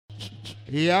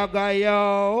Yaga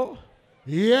yo.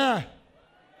 Yeah.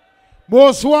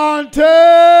 Most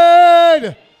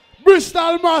wanted.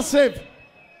 Bristol Massive.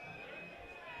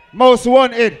 Most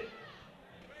wanted.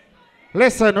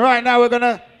 Listen, right now we're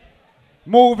gonna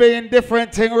move in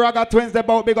different thing. Raga Twins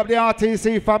about big up the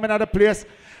RTC family at the place.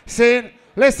 Saying,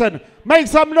 listen, make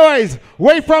some noise.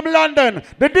 Way from London,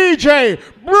 the DJ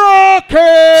Brockie.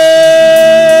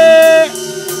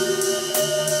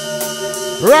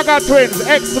 Raga Twins,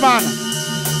 X-Man.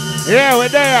 Yeah, we're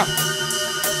there.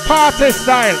 Party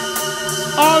style.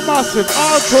 All massive,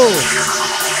 all cool.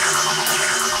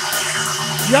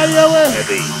 Yeah, yeah, we.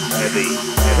 Heavy.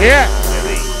 Yeah.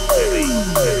 Heavy.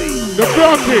 The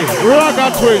Brockie,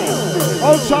 Raga Twins.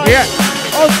 Outside, yeah.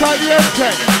 Outside the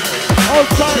M-Tech.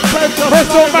 Outside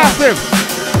Bristol Massive.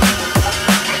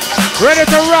 Ready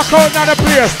to rock out now the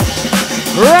place.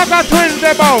 Raga Twins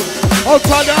about.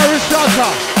 Outside the Aristata.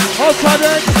 Outside the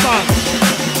X-Man.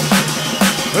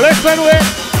 Listen with.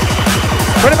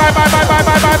 Put it bye.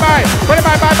 Put it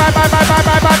bye.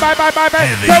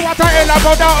 Say what I hell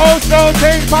about the old stone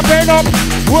thing popping up.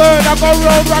 Word I go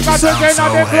round, Raga Twins in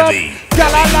the club.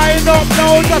 Y'all are line up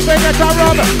now, just to get a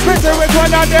rub. Pretty with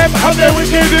one of them, and then we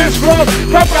give this rub.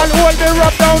 Come and hold the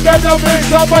rub down, there's no big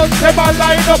trouble. Them a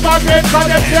line up again,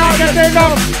 cause them can't get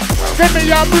enough. Give me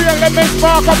your brain, let me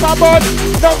spark up a bud.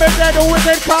 Now me dead with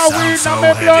it, cause we know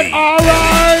me blood.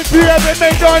 Alright, baby, me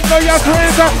done know your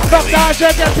sweet. Stop that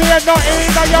shit, get paid, no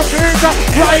in on your feet.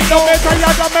 Right now, me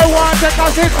tired and me want to take a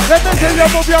sit. Let me see you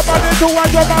move your body to a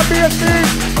drum and bass beat.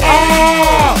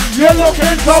 Ah, you're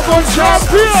looking so good,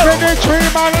 champion. Three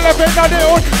man living on the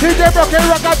hood. DJ Brockie,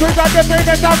 Raga Twins and the thing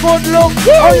is a good look.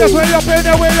 Oh yes, when you play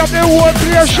the way of the whole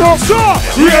place shook. So,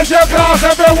 raise your glass,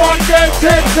 everyone get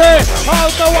tipsy. All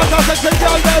the water sexy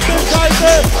girl, they've been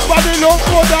tighty. Body look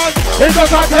good and it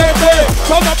doesn't take me.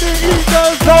 Some of the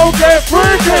eagles don't get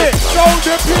freaky. Now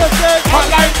the place get hot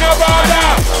like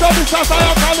Nevada. So this is how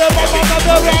you call them up under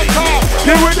the rocker.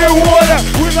 Give with the water,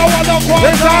 we don't want no water.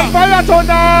 It's on fire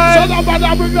tonight. So nobody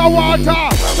bring the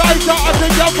water. Lighter, I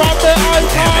think you're from the eye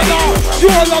corner. You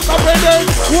look up in it,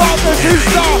 what the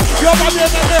sister. Your body in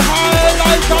the high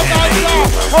like a dancer.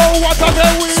 Oh, what a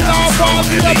day we now pass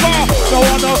the bar. No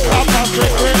one else stop and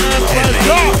drink with them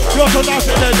pressure. You're so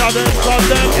nasty, they got them from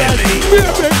them best. Be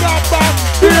a big up back,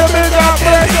 be a big up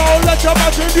back. Don't let your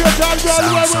imagination run where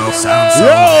we be ready.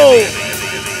 Yo!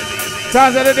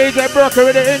 Sounds like the DJ Brockie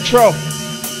with the intro.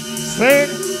 Sing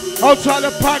outside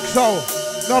the pack zone.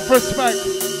 Enough respect.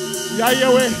 Yeah,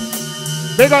 yeah, we.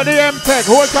 Big on the M-Tech,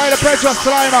 hold tight the pressure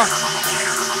slimer.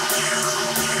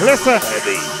 Listen.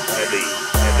 Heavy.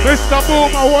 Mr.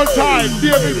 Boomah one time,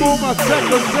 David Boomah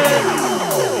second thing.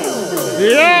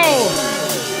 Yo!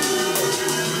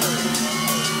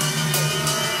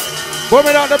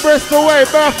 Booming out the Bristol way,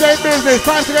 birthday business,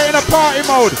 time to get in a party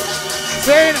mode.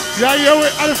 Saying, yeah, we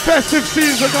at the festive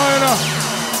season going on.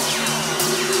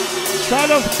 So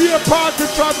let's be a party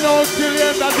from now until the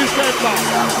end of December.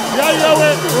 Yeah, we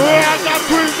Raga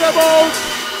Twins about.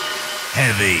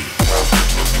 Heavy.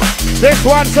 This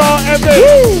one so heavy.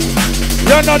 Woo.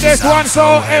 You know this one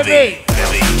so heavy.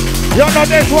 You know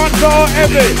this one so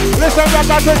heavy. Listen,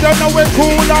 Raga Twins, you know we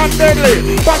cool and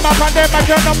deadly. But my pandemic,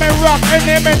 you know me rock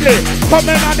inimitly.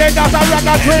 Coming on the dance,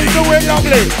 Raga Twins do it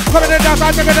lovely. Coming in the dance,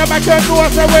 I think the mic turn to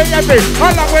us away heavy.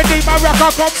 Along with Deman,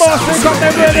 Raga come bossing, come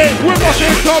they ready. We must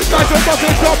it up, guys, we must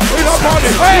it up in a party.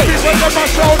 Hey, people them a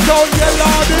shout down, yeah,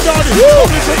 lordy, lordy.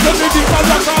 Listen to the Deman,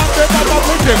 Raga and them and I'm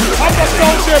with him. I'm not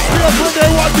down the place where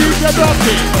they want DJ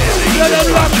Brockie. Yeah,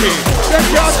 they're lucky, they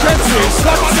can't catch me.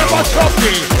 Some of them are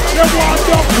choppy. They want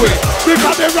up with.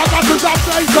 Because the Raga Twins are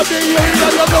flying to the area.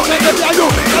 You don't make it like you.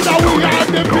 And now we are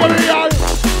the Imperial.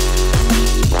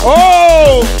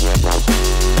 Oh!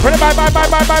 Put it bye.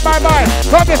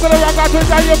 Come this to the Raga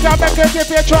Twins and you can make it if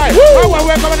you try. And when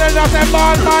we're coming in, that's a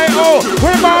ball my oh.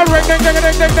 We're ball ring ding.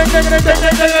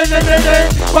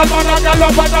 But man I got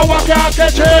up and I walk out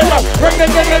catch it. Ring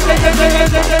ding.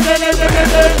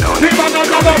 The man I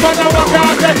got up and I walk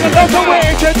out catch it. That's the way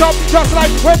it up, just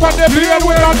like we're on the field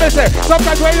we're on missing.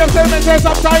 Sometimes when you say me say,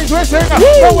 sometimes we sing.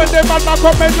 But when the man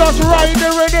come and just ride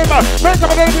the rhythm. Make up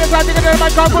a little bit and think that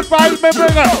my good vibes me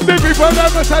bring. The people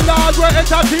never say Lord we're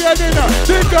entertaining.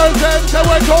 The girls them say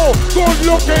we're so good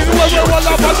looking. When we roll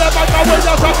up on them and we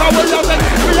just rock and we just sing.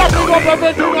 We have to go up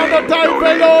everything on the time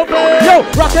below me. Yo,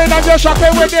 rocking and just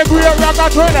shocking with the great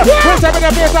Raga Twin. We say in the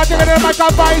face and think that my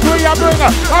good vibes we are bring.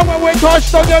 And when we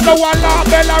touch down you know what laugh.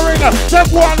 bell a ring. Say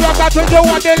go and rock that to you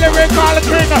and the lyrical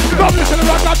king. Come listen to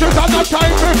rock that to and no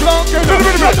time for flunking.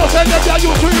 You just say them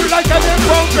you to you like any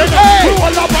funkin'. You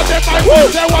all up on them mic, you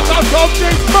say what a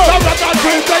something. So rock that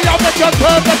to they have make your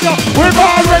turn. We're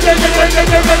all ready.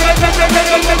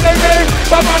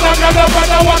 But man, I'm gonna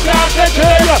what they are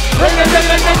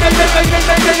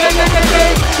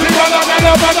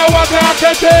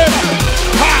taking.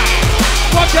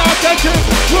 What you are taking?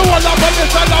 We will have on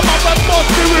this and I'm a must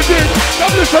be redeemed. Now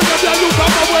listen to the youth on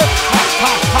the way.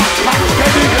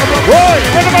 Whoa,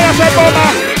 what am I saying,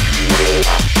 Boomah?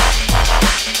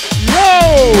 Yo!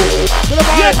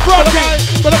 Yes, Brockie!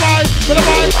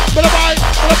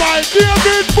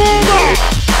 David Boomah!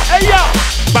 Hey, yo!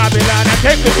 Babylon, I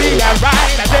take the beat as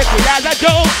right, I take it as a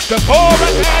joke. The poor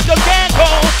and just can't go.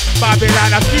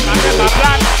 Babylon, I scheme and then my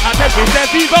plan. I take it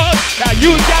as evil, that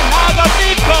you can have a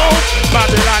big goal.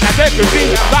 Babylon, I take the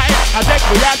beat as right, I take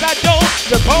it as a joke.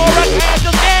 The poor and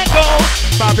just can't go.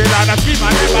 Babylon, I scheme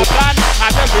and then my plan. I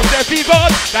take it as evil,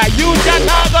 that you can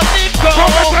have a big goal.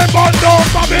 Come and say, man, no,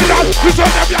 Babylon. You say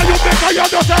them, yeah, you make a you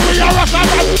just say we are a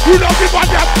salad. You don't give a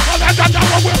damn, and I got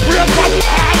what we pray for.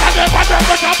 All of them, but them,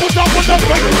 but I put up with them.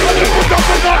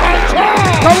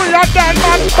 So we are done,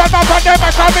 man. But my brother,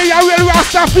 my family, I will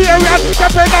Rastafarian.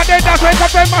 Stepping on the dance, wake up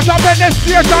and mash up in the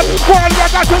station. One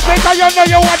record to think, you know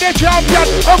you are the champion.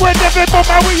 And when the people,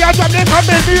 we are the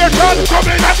combination.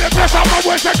 Coming at the place, I'm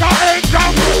going to take an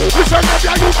example. Listen, maybe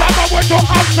I use that way to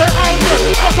answer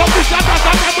anger. But some this and that,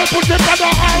 and we put it on the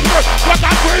anger. What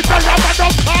I'm going to have a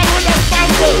dog power with a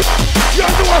sample. You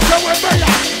know what's the way, man.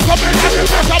 Coming at the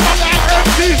place, I'm going to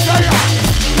MC Slayer.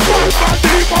 One man,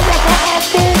 the Morocco and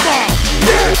Boomah.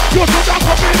 Yeah, you should have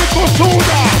come in the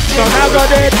Kusuna. So now go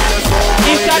dead.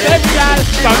 It's a general.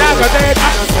 So now go dead.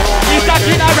 It's a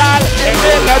general. And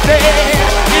then the day.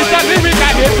 It's a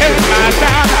lyrical. You take my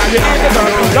time. And you ain't the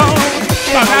zone.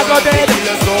 So now go dead.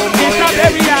 It's a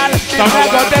burial. So now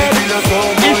go dead.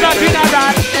 It's a general.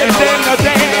 And then the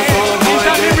day. It's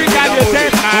a lyrical. You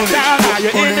take my time. And you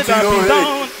ain't the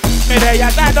zone. Me they are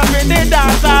tied up in the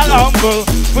dance all humble.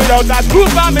 Without a screw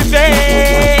from me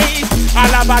face. All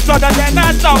of a sudden then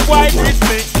a some white with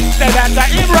me. Say that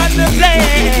him run the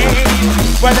place.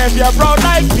 Well if you're proud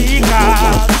like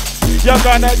Peacock, you're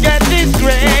gonna get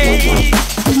disgraced.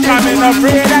 Coming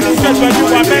afraid and it's just when you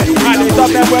want me. And it's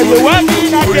up there where you want me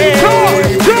again.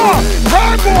 Sure,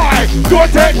 hey boy,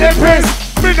 don't take the piss.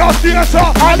 Me not theater,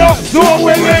 I know, so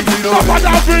we live. Nobody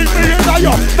bring me in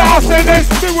your nastiness.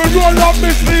 Me will roll up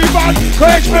me sleeve and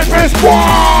clench me fist.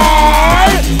 Why?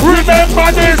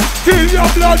 Remember this. Kill your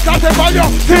blood, got it by your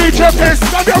teacher piss.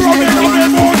 Now you're running on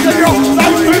the mountain, you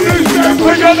like finish them.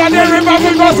 We go down the river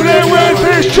because they will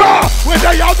fish. Sure, we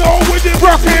say you know with the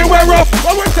Brockie we're up.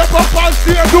 When we step up and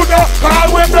steer to the car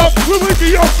we bluff. We will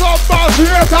give you some ball,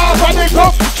 straight off and they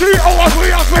come. 3 hours we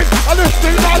are spent, and it's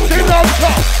still not till up.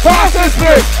 Fastest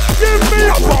play. Give me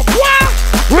a pop, what?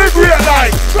 We great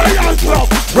like play and club.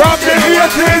 From the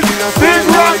 80s, big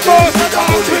rock goes to the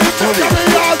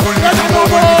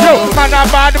yo, man a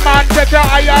bad man, take your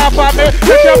eye off of me.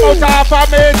 Take your mouth off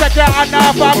of me, take your hand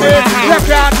off of me. You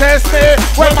can't test me.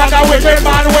 When man a wicked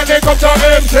man, when they come to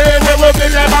MC, we will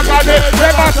be them a got it.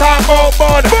 They must talk about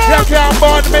bun, you can't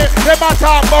bun me. They must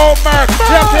talk about murk,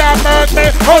 you can't murk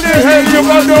me. How the hell you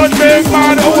go do big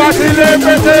man who was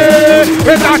celebrity?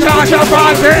 It's a charge of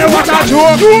party, what a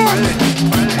joke.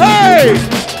 Hey!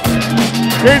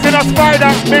 He's in a Spyda,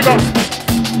 big up.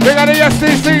 Big up the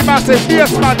STC massive,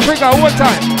 Deman, trigger one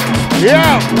time.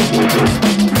 Yeah!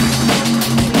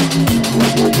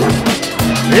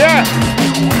 Yeah!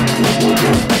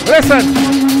 Listen,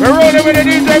 we're rolling with the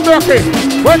DJ Brockie.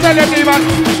 What's the name, Deman?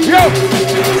 Yo!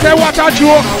 Say what a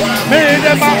joke. Me and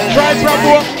them try to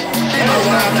promote.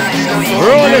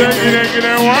 Roll it. Give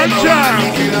them one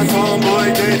chance. Give them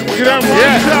one chance.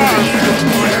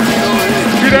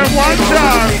 Give them one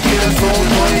chance.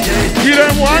 Give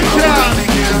them one chance.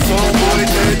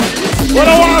 Well, I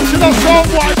want to see the song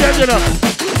white dead, you know.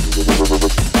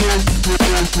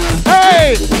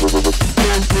 Hey!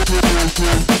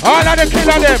 All of the kill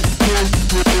of them.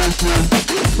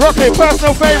 Brockie,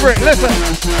 personal favorite. Listen.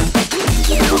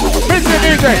 Mr.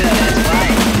 DJ.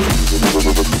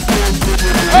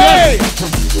 Hey!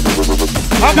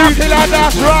 I'm a killer,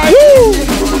 that's right. Woo!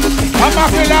 I'm a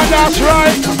killer, that's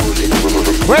right.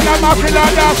 Well, I'm a killer,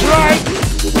 that's right.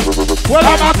 Well,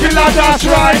 I'm a killer, that's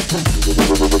right.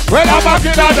 Well, I'm a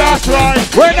killer, that's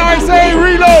right. When I say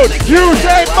reload, you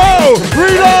say mo.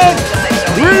 Reload!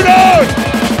 Reload!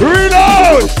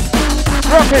 Reload!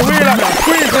 Brockie, reload that.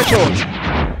 Squeeze the tune.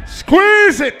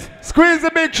 Squeeze it! Squeeze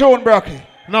the big tune, Brockie.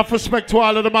 Enough respect to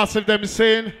all of the massive them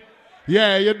saying.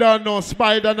 Yeah, you don't know.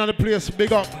 Spyda on the place.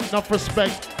 Big up. Enough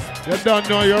respect. You don't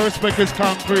know. Your respect is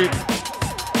concrete.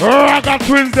 I got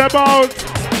twins them out.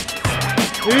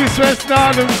 East, west,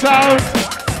 north, and south.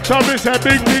 Somebody say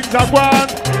big things are gone.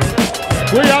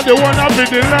 We are the one up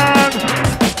in the land.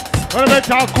 What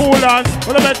about our cool on?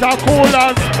 What about our cool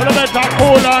on? What about our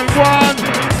cool on? Go on.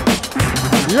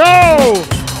 Yo!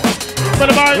 Bye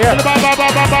bye, bye bye, bye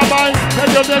bye, bye bye, bye. Tell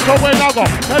you this away now go.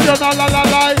 Tell you la la la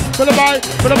la. Bye bye,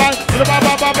 bye bye, bye bye,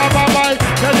 bye bye, bye bye.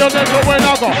 Tell you this away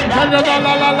now go. Tell you la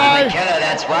la la la. Killer,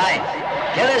 that's right.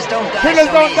 Killers don't die. Killers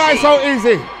don't die so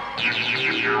easy.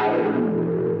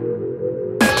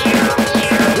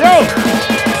 Yo!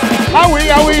 Awi,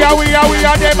 awi, awi, awi,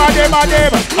 dem, dem,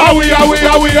 dem. Awi, awi,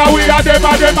 awi, awi, dem,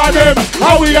 dem, dem.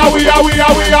 Awi, awi, awi,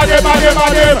 awi, dem, dem,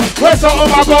 dem. Where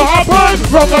something go happen?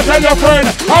 Run go tell your friend.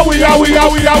 Awi, awi,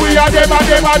 awi, awi, dem,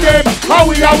 dem, dem.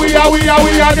 Awi, awi, awi,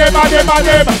 awi, dem, dem,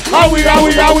 dem. Awi,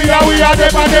 awi, awi, awi,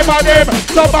 dem, dem, dem.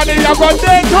 Somebody a go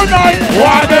dead tonight.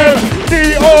 What them?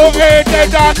 DOA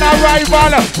dead on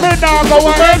arrival. Me now go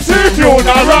a MC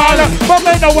funeral, but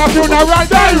me know a funeral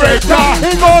director.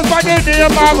 He goes by the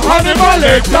name of Hannibal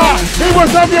Lecter. He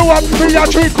was a view up for a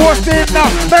 3-course dinner.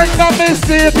 Make no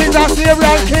mistake, he's a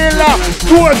serial killer.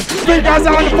 Toast, fingers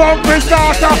and funky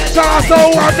starter.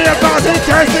 So what me cause he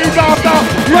chases after.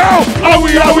 Yo,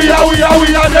 awi, awi, awi,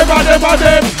 awi, dem, dem,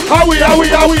 dem. Awi, awi,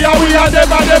 awi, awi,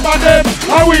 dem, dem, dem.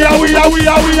 Awi, awi,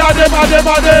 awi, awi, dem, dem,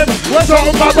 dem. When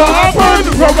something go happen,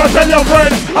 run go tell your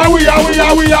friend. Awi, awi,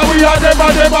 awi, awi, dem,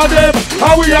 dem, dem.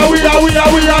 Awi, awi, awi,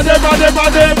 awi, dem, dem,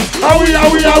 dem. Awi,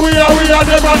 awi, awi, awi,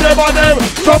 dem, dem.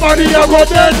 Somebody a go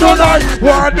dead tonight.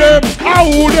 Want them? How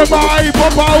them a hype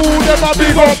up? How them a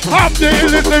big up? Half the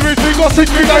illest lyrics we go sick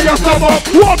in your stomach.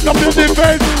 Warm up your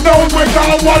defense, now we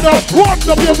can't one up. Warm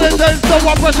up your defense, now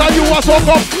what pressure you a suck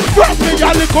up. Drop me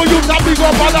a little, you a big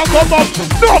up and a come up.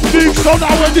 No big son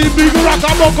when the big rock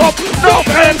a buck up. No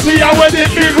MC when the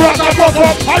big rock a buck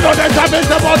up. I know they can miss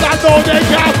them, but I know they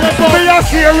can't flip up. Me a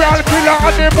serial killer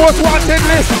on the most wanted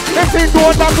list. If they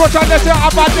don't approach unless you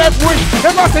have a death wish.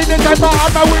 Never seen the type of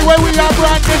armor where we are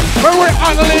branded. When we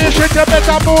unleash it, you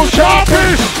better move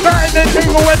sharpish. Not anything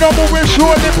when no move will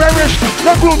surely perish.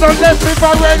 The blues are left with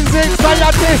forensic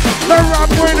scientists. The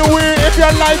rap with the way if your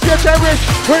life you cherish.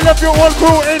 We left your whole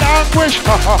crew in anguish.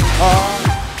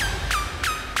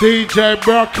 DJ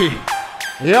Brockie.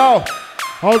 Yo,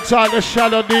 outside the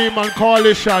Shadow Deman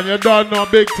Coalition, you don't know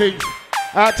big things.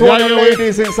 To all the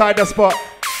ladies inside the spot.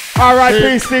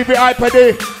 R.I.P. Stevie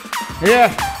IPD.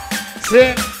 Yeah.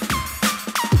 See?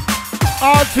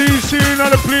 RTC in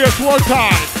the place one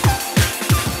time.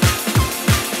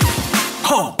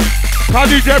 Can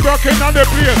DJ Brockie on the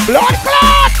place? Blood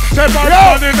clot! Say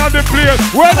Badman in on the place.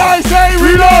 When I say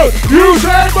reload, you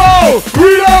say go!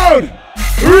 Reload!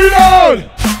 Reload!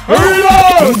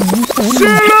 Reload!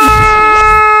 Selector!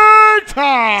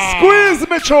 Squeeze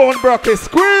me tune, Brockie.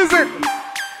 Squeeze it.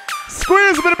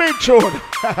 Squeeze me the big tune.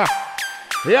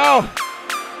 Yo.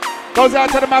 Goes out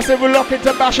to the massive. We're looking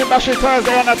to Bashin'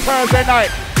 Thursday on a Thursday night.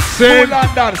 Cool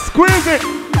London. Squeeze it.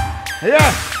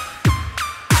 Yeah.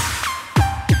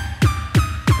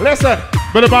 Listen.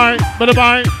 Bada bang, bada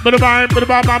bang, bada bang, bada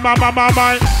bang, bang, bang, bang, bang,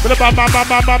 bang, bada bang, bang,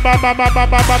 bang, bang, bang, bang, bang, bang, bang,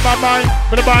 bang, bang, bang,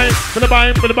 bada bang, bada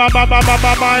bang, bada bang, bang, bang, bang,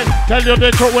 bang, bang. Tell you the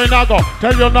truth when I go.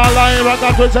 Tell you not lying. Rock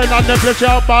and twist and the place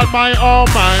out by my own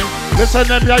mind. Listen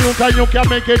them, yeah, you can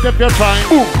make it if you're trying.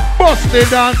 Ooh, bust the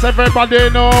dance, everybody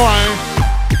know why.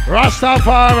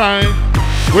 Rastafari,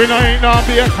 we no eat no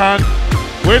bacon,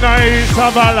 we no eat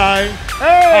Savalai.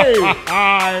 Hey,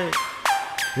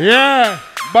 yeah.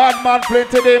 Badman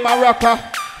Flinty Badman rapper.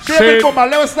 David Boomah,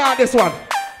 let's start this one.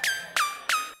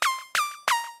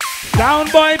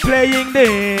 Sound boy playing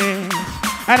this,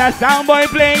 and a sound boy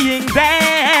playing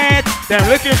that. They're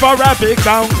looking for a big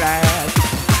sound class,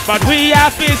 but we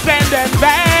have to send them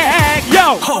back.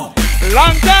 Yo,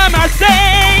 long time I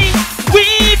say,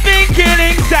 we've been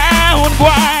killing sound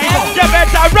boy. You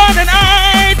better run and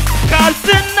hide, cause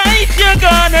tonight you're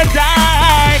gonna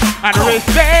die. And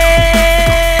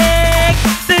respect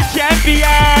the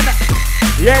champion.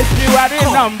 Yes, you are the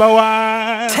number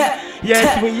one.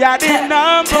 Yes, we are the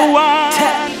number one.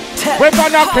 We're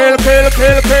gonna kill and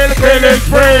spray. I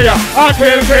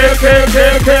kill and spray.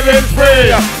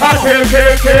 I kill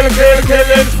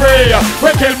and spray. We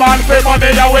kill man for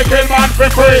money and we kill man for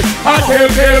free. I kill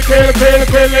and spray. I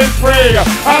kill and spray.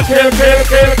 I kill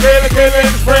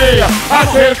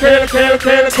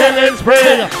and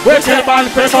spray. We kill man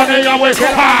for money and we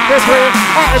kill man for free.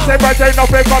 I say but they no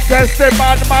pick up testing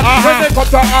man. When they come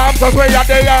to arms, cause we are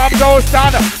the arms don't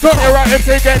stand. So here if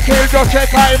they get killed, just check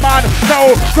my man.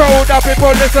 No, who the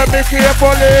people listen me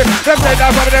carefully. Them say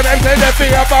that for them say they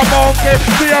fear of a monkey,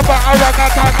 fear of a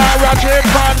orangutan or a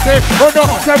chimpanzee. Who no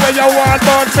say when you want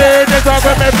but me, this is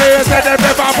when me face say them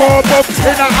never pop up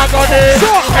in a agony.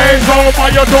 Hands over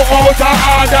you to out of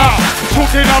order,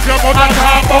 shooting up your mouth and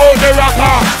talk about the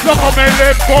rocker. Look how me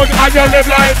live good and you live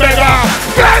like beggar.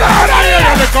 Get out of here,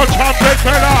 you little champion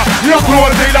fella. Your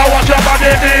clothes need a wash, your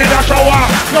body need a shower.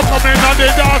 You come in on the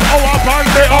dark hour, past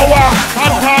the hour,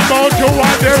 and talk about you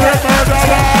and the murderer.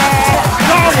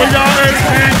 Now we are in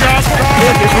Skankerz.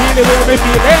 If you feel the way we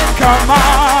feeling, come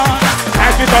on.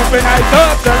 As we come when I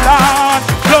serve the Lord,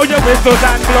 blow your whistles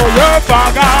and blow your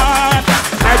fog on.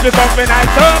 As we come when I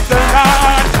serve the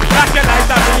Lord, knock your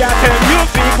lights at me and tell you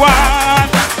big one.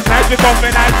 As we come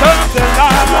when I serve the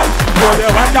Lord, throw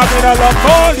your hands up in a love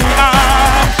holy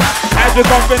arm. As we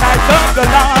come when I serve the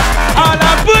Lord, all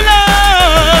I pull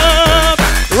up,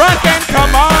 rock and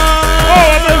come on.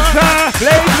 Oh, Mr.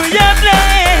 Blaze with your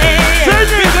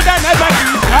blaze, we could have never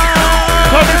eat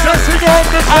hard. Come and sing on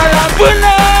the all I pull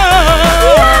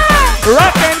up,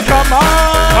 rock and come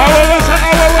on.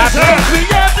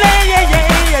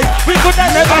 We could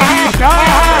have never eat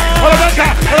hard.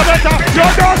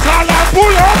 Your dogs all I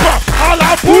pull up, all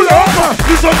I pull up.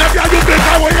 This one never you take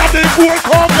away and they go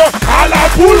come. All I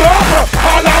pull up,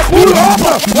 all I pull up.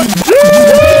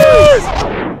 Jeez!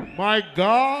 My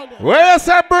God. Where you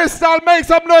say Bristol? Make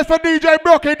some noise for DJ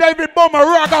Brockie, David Boomah,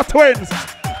 Raga Twins.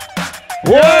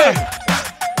 Yeah.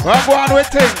 We're going with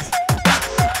things.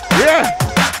 Yeah.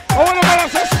 Oh, the man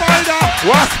say Spyda.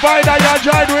 What Spyda you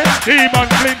joined with? Deman,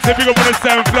 Flinty, big up on the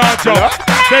 7th floor job.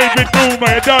 David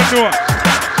Boomah, you don't know.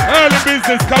 Early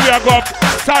business career go up,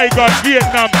 Saigon,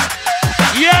 Vietnam.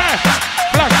 Yeah,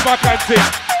 flashback and thing.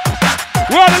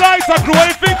 Where the lights are crew, what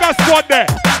you think I squad there?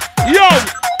 Yo,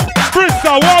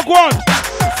 Bristol, walk one.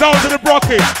 Sound to the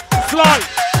Brockie, Slide.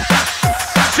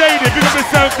 Shaydee, big up the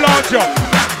 7th floor job.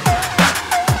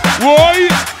 Boy,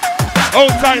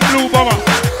 outside Blue Bomber.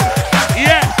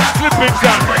 Yeah, slipping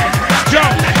down.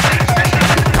 Jump.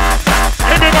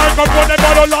 In the mic up on the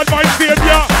bottle, Lord my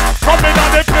Savior. Coming on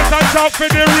the place and talk for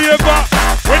the river.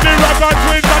 When the Raga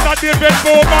Twins and the David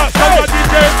Boomah. So the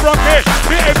DJ Brockie,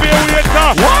 the heavy waiter.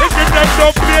 If give them no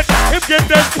plate, if give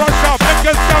them pressure. Make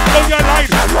you stop on your line,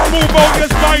 move out your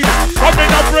spine.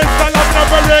 Coming up Bristol, I've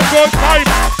never had good time.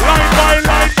 Line by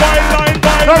line by line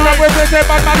by line. No, we're Flinty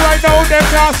Badman right now, them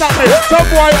can't stop me. Some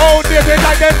boy outdated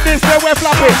like them this, they were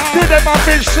floppy. See them a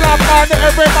bitch slap and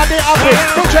everybody happy.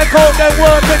 To check out them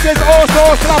work, it is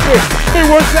also sloppy. Me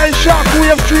will say shock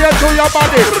wave straight to your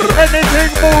body.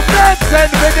 Anything move, dead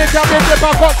send me the cabin, they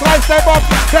back up, slice them up.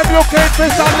 Them looking for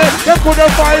something, they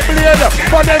couldn't find blade.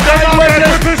 But them get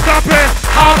waiting to stop it.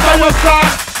 After you start,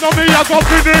 no me a go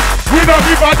finish. We don't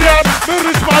give a damn, me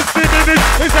response finish.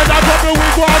 He said that's what we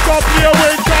go and go play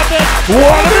with something.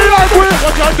 What do you like with?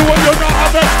 What you do when you not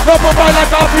have it? No papa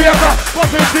like a breaker,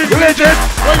 but you think legit.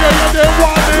 When you hear them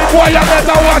want it, why you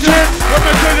better watch it? Let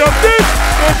me tell you this,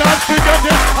 do not forget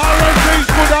it. All things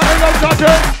good and end up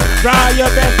touching. Try your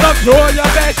best up, throw your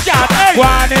best shot. Go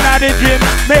on in the gym,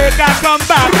 make a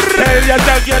comeback. Tell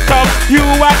yourself you're tough, you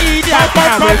are idiot.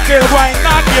 And we still why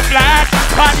not you flat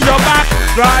on your back.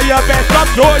 Try your best up,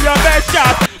 throw your best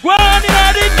shot. Go on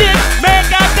in the gym, make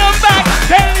a comeback.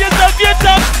 Tell yourself you're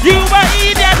tough, you are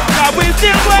idiot. And we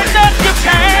still why not you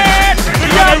flat.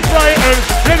 I'm frightened.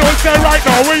 You know say right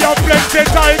now we are Flinty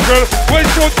title. We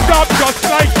should stop just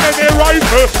like any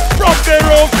rifle. From the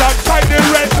roads outside the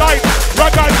red light.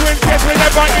 Raga Twins get we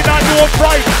never in a no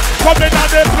fright. Coming on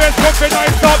the place, looking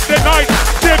nice up the night.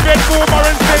 David Boomah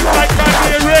and things like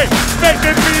canary. Make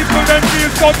the people them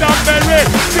feel so damn merry.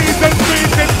 Season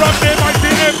speaking from the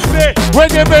mighty MC. When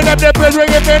you bring them the place, when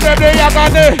you bring them the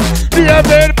agony.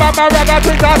 David Boomah, Raga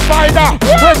Twins and Spyda.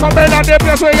 When coming on the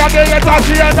place, when you're the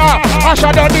entertainer. I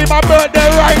shall not need my birthday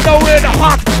right now in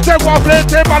hot. They want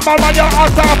Flinty Badman, man, you're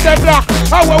out of the block.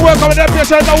 I will work on the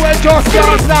patient, no way just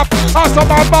can't stop. And some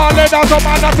man balling, and some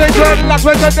man not take dreadlocks.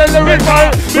 We can deliver it,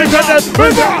 we can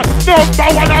deliver. Number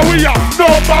one are we are,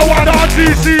 number one are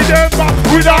DC them back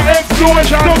with an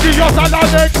explosion. To give us a lot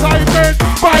of excitement.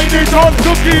 Bind it on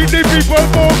to keep the people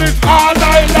moving all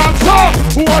night long. So,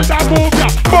 hold that move ya,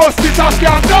 bust this a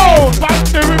scan down. Back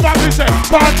the river, we say,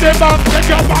 back the back, take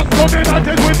your back, come in and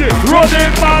take with it.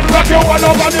 Running man, rock you all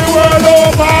over the world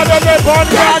over.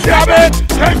 Everybody, God damn it.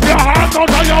 Take your hands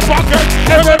out of your pocket.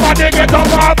 Everybody get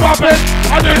up and pop it.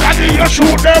 And then you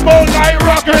shoot them all like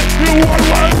rocket. You all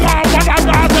world now, but I'm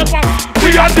not the fuck.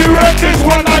 We are direct this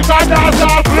one like a dance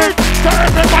off flick. So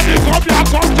everybody come here,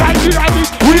 come try the this.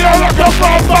 We are rocking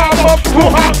from farm up to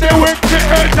have the wicked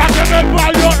entertainment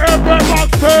while you're every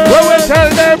monster. We will tell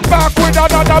them back with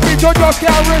another beat, you just just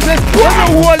can't resist. When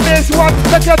you hold this one,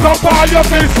 make you jump on your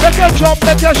fist. Make you jump,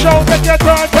 make you shout, make you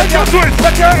turn, make you twist.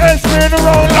 Make your head spin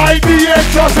around like the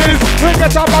exorcist. We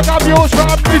get a bag of views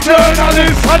from the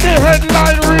journalists. And the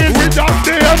headline reads, we just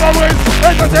the otherways.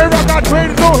 It's just a rock and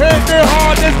twins who hate the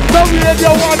hardest. So if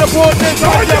you wanna put this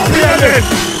on your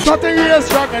playlist, nothing is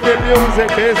strong in the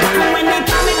music business.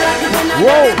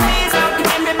 Whoa.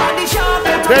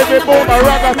 David Boomah,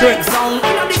 Ragga Twins,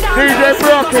 DJ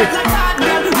Brockie,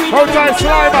 outside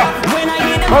Slimer,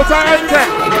 outside Ente,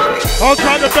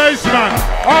 outside the basement,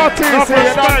 RTC,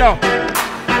 you don't know.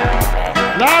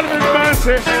 Lord of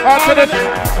mercy, out to the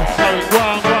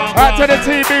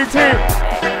TBT,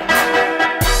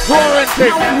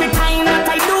 Quarantine,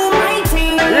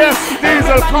 yes,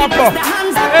 Diesel Combo,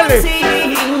 Ellie,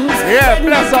 yeah,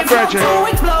 bless up, Bridget,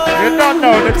 you don't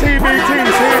know, the TBT,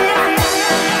 see,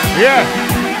 yeah.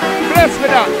 Bless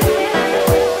for that.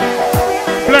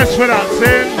 Bless for that,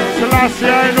 see? Selassie,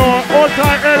 I know. Old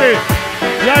time Ellie.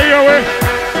 Yeah, you way.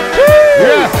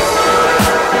 Yeah.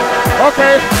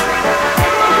 Okay.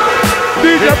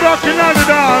 DJ Brockie on the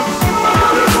dance.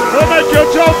 We'll make you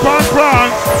jump and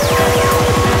prance.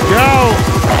 Yo.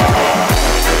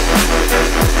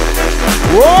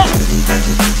 Whoa.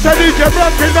 So DJ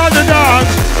Brockie on the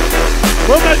dance.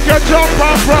 We'll make you jump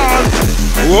and prance.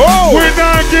 Whoa. We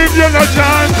not give you no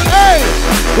chance. Hey.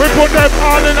 We put them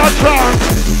all in a trance.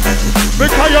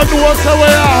 Because you know what's going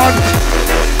on.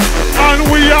 And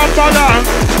we are balance.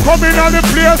 Coming on the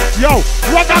place, yo.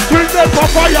 What a twins them for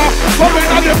fire. Coming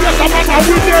on the place, I'm and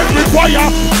we didn't require.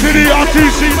 See the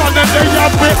RTC and then they have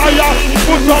me higher.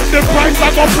 Put up the price and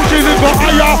go push it into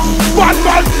higher.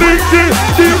 Batman Flinty,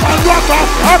 Deman rocker.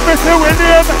 Happy to win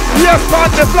him. Yes, man,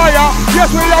 the flyer.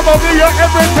 Yes, we have over here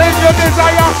everything you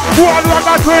desire. One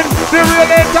Ragga Twin, the real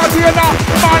entertainer.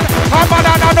 Man, a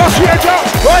man and a no stranger.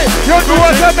 Hey, you do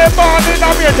what's a born in a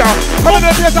major. Come on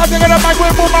the place and take the mic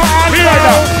with Boomah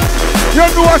Spyda. You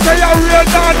know I say you're real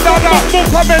dada.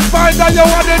 Come and find that you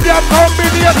want the damn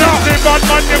combination. The bad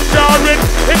man them jarring,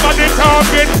 him and the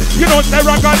talking. You know the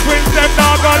Ragga Twins them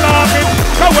not gonna laughing.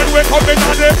 So when we coming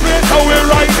on the place, how we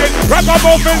riding. Ragga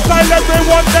movement style,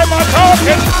 everyone them are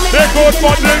talking. They go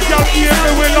for the girl, hear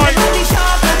me we like.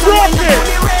 Brockie.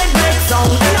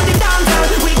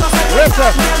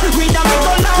 Listen.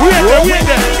 Wait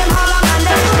there.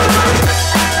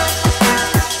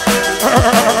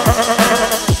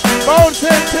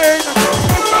 Mountain King.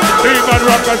 Deman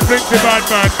Rocker, Flinty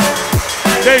Badman.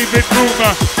 David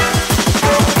Boomah.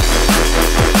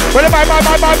 Well,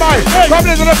 bye. Come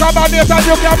listen to some band and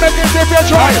you can make it if you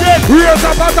try. Raise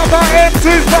up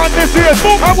MCs from the stage.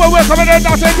 And when we're coming in,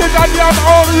 that's it, it's a damn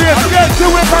own race.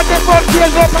 See we from the front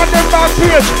page, up on the back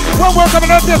page. When we're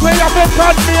coming in this way, you have been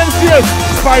from main stage.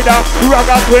 Spyda,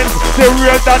 Ragga Twins, the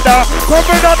real dada.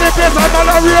 Coming on the place, I'm on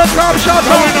a real top shot.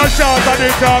 So we no shot at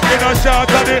it, talking, no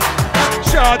shot at it.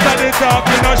 Shot at it,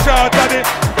 talking, no shot at it.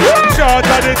 Shot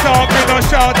at it, talking, no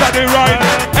shot at it, right.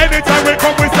 Anytime we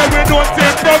come, we say we don't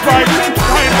improvise.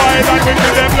 Line by line, we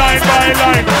give them line by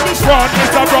line. One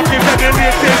Mr. Brockie said the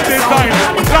latest design.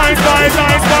 Line by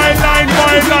line, by line,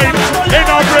 by line. In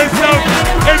a Bristol,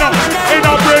 in a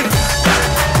Bristol.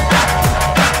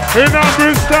 In a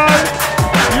Bristol.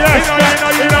 Yes,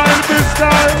 in a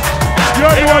Bristol. You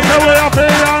want the way up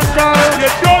in angle. You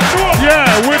don't know.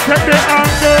 Yeah, we take the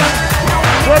angle.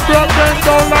 We drop them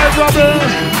down like rubber.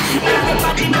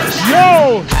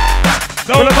 Yo!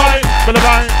 When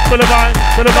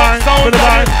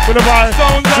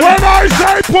I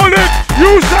say pull it,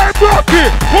 you say Brockie.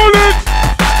 Pull it.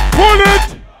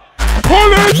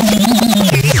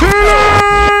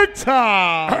 Selector.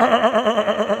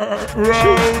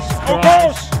 Rose. Of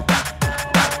course.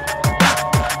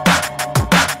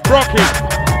 Brockie.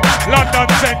 London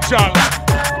Central.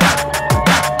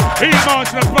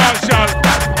 Emotional partial.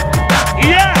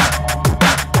 Yeah.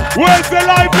 Where's the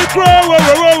lively grow?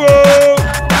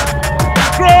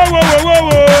 Grow.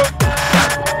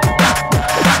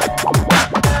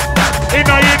 In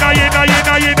a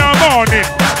morning.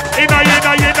 In a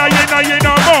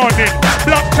morning.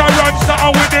 Black Tarantula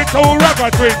and with the two Ragga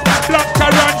Twins. Black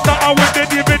Tarantula and with the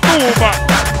David Boomah.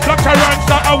 Black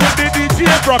Tarantula and with the DJ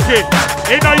Brockie.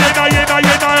 In a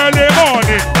early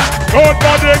morning. Good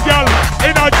body girl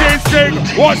in a J-string.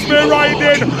 Watch me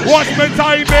riding, watch me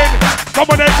timing. Come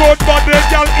on, a good body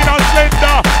girl in a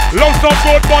slender. Love some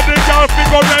good body girl,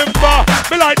 figure remember.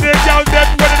 Me like the girl them,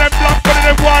 whether them black, whether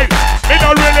them white. In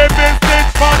a really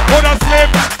business, fat, good and slim.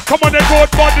 Come on, a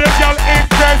good body girl,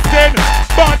 interesting.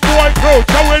 Bad boy crew,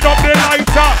 showing up the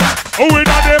lighter. Who in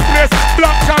the place,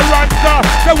 Black Tarantula.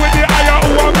 So with the higher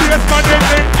who are base man, they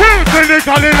think. Kill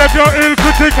clinically, let your ill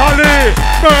critically. body.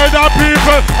 Murder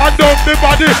people and dump the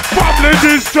body. Family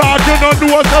discharge, you don't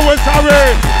know so we're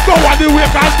sorry. Go on the way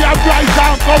and get rice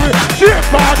and curry. Shape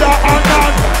father and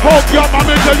aunt. Hug your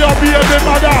mommy till your baby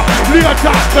mother.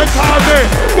 Later, they call me.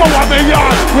 Go on the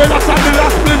yard. When I saw the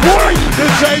last split boy.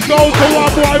 This ain't go to a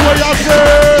boy where you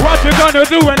say. What you gonna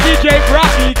do when DJ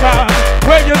Brockie comes?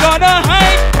 Where you gonna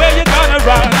hide? Where you gonna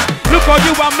run? Look how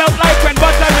you are melt like when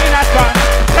butter in a sun.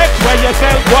 Text where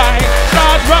yourself why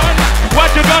start run. What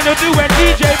you gonna do when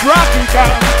DJ Brockie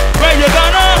comes? Where you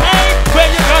gonna hide? Where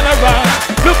you gonna run?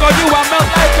 Look how you are melt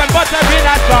like when butter in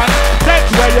a sun. Text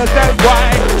where yourself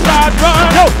why start run.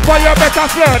 Yo, for your better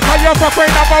flirt, for your fucking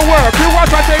never work. You want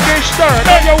to take this stern,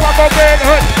 and you want to get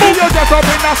hurt. You just up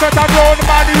in a certain road,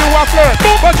 man, you are flirt.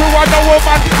 But you are no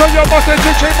woman, so you mustn't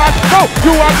teach him, man. No,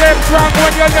 you are them strong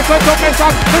when you listen to me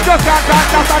song. You just can't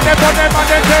understand them for them and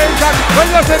attention. When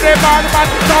you see the bad man,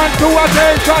 turn to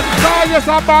attention. Now you're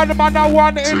a bad man, a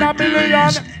one in a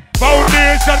million.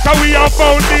 Foundation, cause we are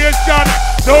foundation.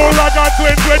 No ragga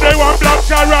twins when they want black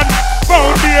Sharon.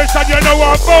 Foundation, you know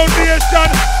our foundation.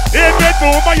 In the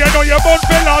Boomah, you know your bun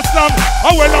fell on slam.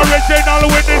 Oh well original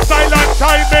with the silent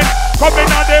timing. Coming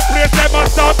on the place, they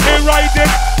must stop me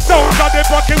riding. Sounds of the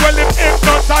Brockie, well it's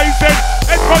hypnotizing.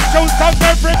 It comes show sounds,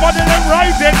 everybody them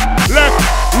rising. Left,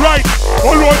 right,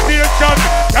 full rotation.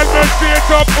 Tell me straight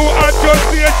up who at your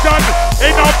station.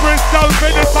 In a Bristol,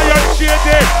 Finish and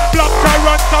Shaydee. Black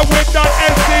Toronto with that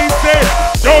SDC.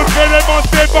 Just for the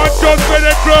massive and just for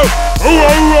the crew.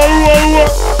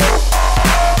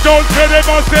 Just for the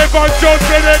massive and just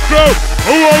for the crew.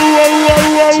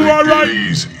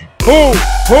 Alright. Who?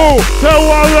 Tell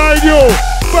what ride you.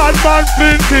 Badman,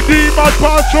 Flinty, Deman,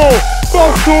 Patrol.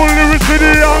 Bust two lyrics to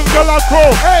the Angola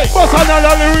crew. Hey. Bust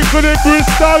another lyrics to the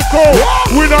Bristol crew.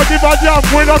 We don't give a damn,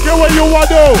 we don't care what you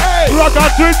want to do. Hey. Rock a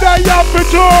twin day up for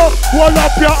two. Hold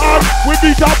up your hand, we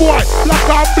beat a boy. Black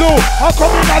and blue, I'm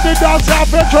coming at the dance up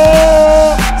for two.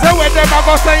 Say what them a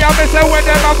go say and me say what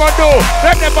them a go do.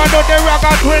 Them never know the rock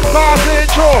a twin passing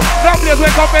through. No place we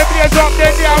come and blaze up the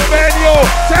damn venue.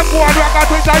 Say go on rock a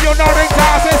twin and you know ring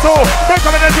tossing so. They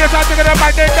come in the place and take them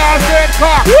by the dancing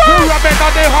car. We rapping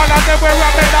on the hall and them we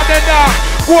rapping on the dark.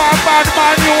 Go on bad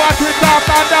man, you a twin top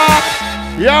and dark.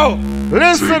 Yo,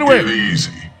 listen with.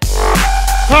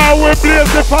 How we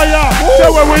blaze the fire. Say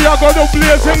where we are gonna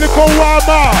blaze in the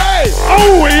warmer. Hey.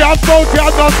 Oh, we are Bounty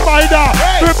and the Spyda.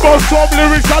 Hey. We bust some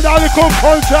lyrics and a little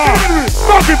culture.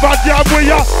 Don't give a damn,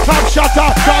 we are top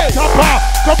shatter, top chopper.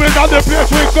 Coming down the place,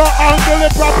 we go angle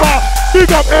it proper. Big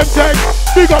up M-Tech,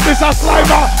 big up Mr.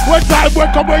 Slimer. When time we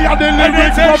come, we are the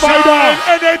lyrics provider.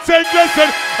 Anything glisten,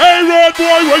 hey road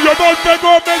boy, when you don't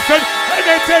go missing.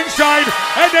 Anything shine,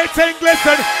 anything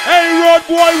glisten. Hey road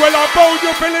boy, well about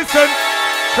you to listen.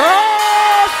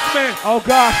 Trust me. Oh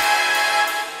God.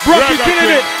 Brockie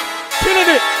killing it. Killing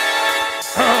it.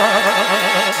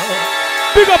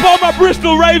 Big up all my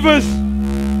Bristol Ravers.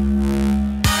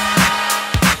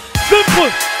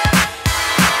 Simple.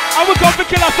 I will come to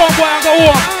kill a song boy and go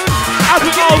walk. As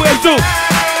we always do.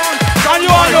 And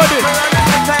you all know this.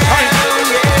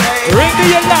 Ring the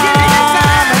alarm.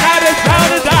 And now the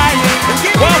sound is dying.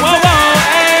 Whoa, whoa, whoa.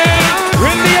 Hey.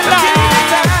 Ring the alarm.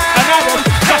 And now the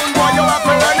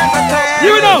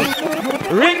you know,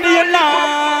 ring the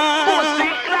alarm.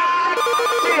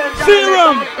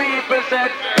 Serum.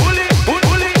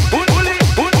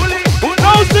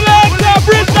 No selector,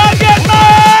 Bristol, get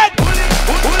mad.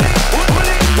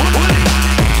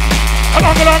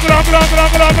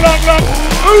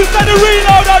 Who's got the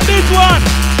reload on this one?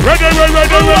 Ready.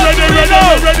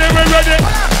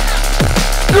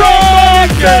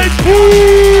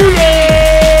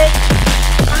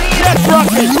 Yes,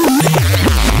 Brockie.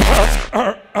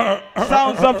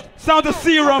 Sounds of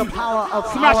Serum. The power of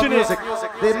smashing our music.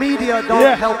 The media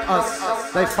don't help us.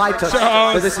 They fight us.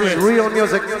 But this is real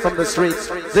music from the streets.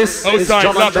 This is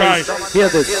drum and bass. Hear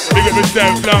this. Big up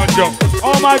yourself, lounge up.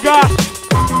 Oh my God.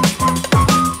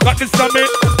 Got the summit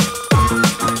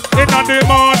in the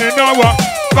morning hour.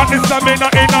 Got the stamina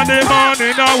in the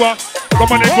morning hour.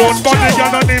 Come on, they go on body, you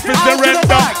don't need to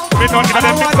surrender. Me not in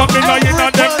them mix up, me not in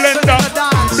them blender.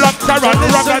 Black Sharon,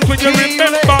 rockers, when you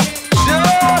remember.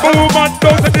 Boom and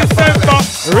goes in December.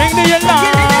 Ring the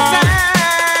alarm.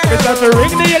 It's time to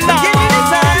ring the alarm.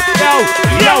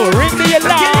 Yo, ring the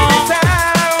alarm.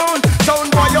 Sound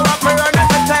boy, you up around the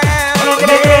town.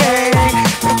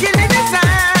 I'm killing the sound.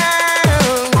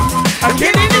 I'm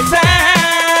killing the sound.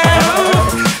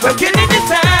 I'm killing the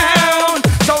sound.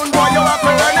 Sound boy, you up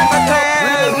around the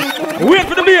town. Wait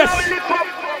for the bass.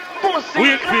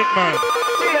 Wait for it, man.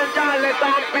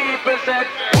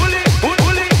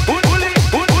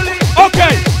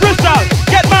 Okay, Bristol,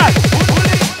 get mad.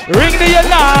 Ring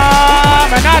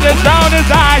is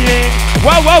dying.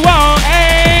 Whoa, whoa, whoa,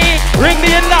 hey, ring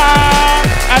the alarm.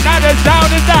 Another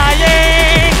sound is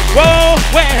dying. Whoa,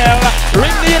 well,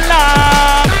 ring the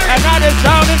alarm. Another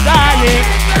sound is dying.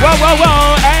 Whoa, whoa,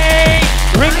 whoa, hey,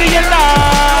 ring the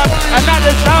alarm.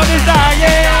 Another sound is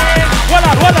dying.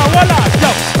 Voila, voila, voila.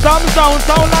 Yo, some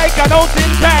sound like an old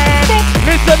tin can.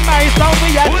 Listen, my sound,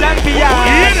 we are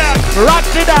champion. Rock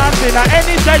the dance in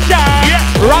any session.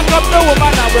 Rock up the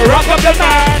woman and we rock up the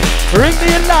man. Ring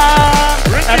the alarm.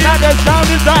 Another sound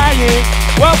is dying.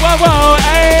 Whoa, whoa, whoa,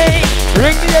 hey.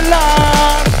 Ring the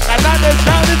alarm. Another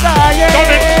sound is dying.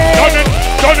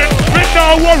 Done it. We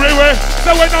don't worry, we.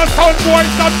 So when our sound boy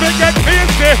start to get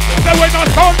easy. So when our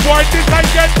sound boy decide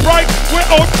get bright, we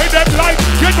out with them light.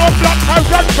 You know black and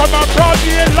run from a broad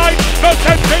light. No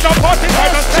sense in a party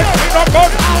time, no sense in a gun.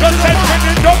 No sense in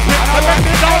the dumping, I make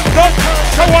the dance done.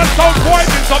 So our sound boy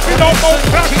is up in our mouth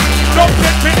crash.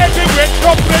 Dumping me everywhere,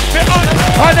 dumping me on.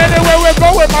 And anywhere we go,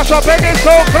 we mash up any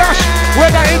sound clash.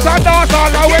 Whether it's a dance or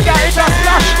whether it's a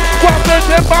splash. Grabbing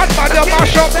the band, man, you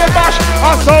mash up the mash.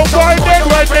 And sound boy then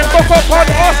when they buck up on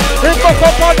us, they buck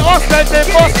up on us, then they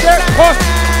bust them us.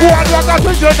 One rock at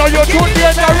you know you're too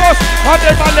dangerous. And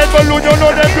them a let balloon, you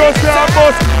know them just say a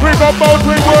bus. We go out,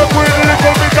 we work with a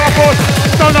little bit of us.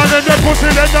 None of them they pussy,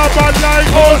 they not bad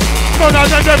like us. None of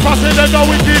them they fussy, they not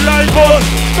wicked like us.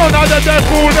 None of them they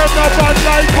fool, they not bad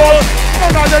like us.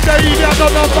 None of them they idiot, they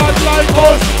not bad like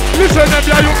us. Listen, them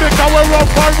yeah, you think that we're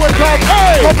rough and we're tough.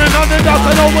 Coming on the dance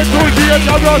and now we're too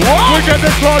dangerous. We get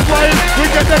the crowd wild, we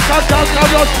get the contact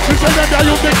carrot. Listen, them yeah,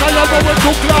 you think that you know we're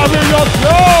too glorious.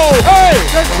 Yo! Hey!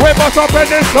 We must up in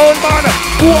this sound, man.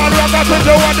 Who are rock at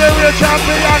the one day we're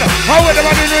champion? How will the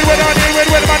man deal with,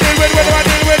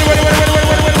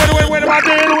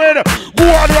 Who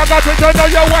are rock at the know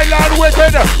you're wild and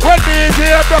wicked. When me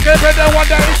here, Brockie, the one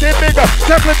that is big.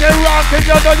 Separate ranking,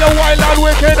 you know you're wild and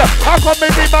wicked. How come me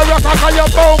be my rock and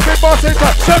you're bound to bust it?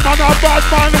 Say man a bad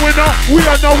man, we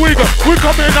are no wig. We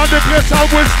come in on the place and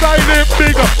we style it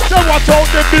big. Say watch out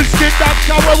the biscuit, that's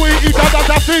how we eat and that's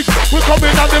a thing. We come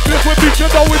in on the place, we beat you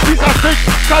down with piece of stick.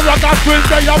 Cause rock and twins,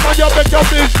 they have man, you make your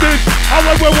business. And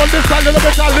when we want this style, you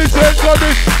better listen to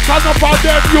this. Cause up on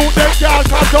them, you, they can't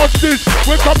touch this.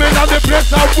 We come in on the place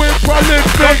and we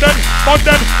prolific.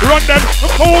 Run them,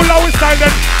 fool how we style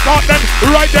them. Start them,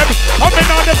 ride them. Come in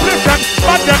on the place and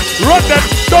man them, run them,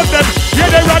 done them. Yeah,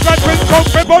 they run and twins come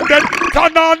from London.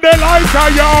 Turn on the lighter,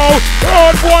 yo.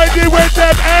 Road boy, deal with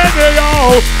them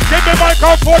anyhow. Give me my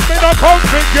comfort, me no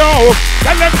comfort, yo.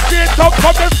 Tell them straight up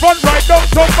from the front, right down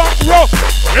to back row.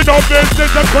 In no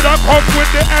business, them coulda come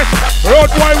with the S.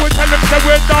 Road boy, we tell them say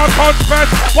we're not confess.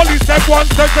 Police them once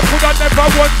said they coulda never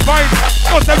once find.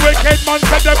 Cause the wicked man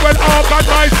said them well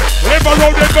organized. Live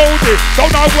around the booty,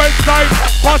 down our west side.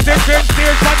 Pass the train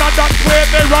station and that's where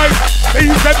they ride.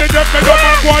 These them me them go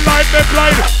and go like me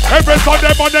blind. Every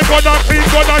Sunday morning gonna clean,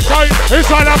 gonna shine.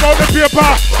 It's all about the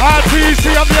paper, RTC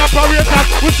and the operators.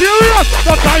 We serious,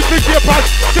 no time for papers.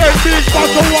 Say big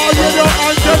boss to war with your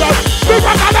Angela.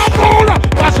 Bigger than a fool,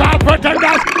 that's our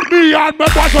pretenders. Me and my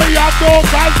boss, we have no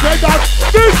contenders.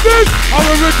 This, I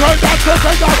will return that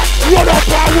pretenders. Run up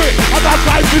our way, and that's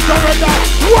time to surrender.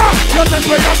 What? You think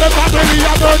we have the family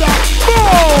and murder?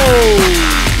 Oh!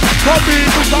 Come in,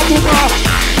 Mr. Boomah.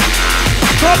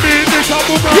 Come in, Mr.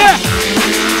 Boomah. Yeah!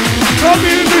 Come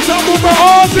in, Mr. Boomah.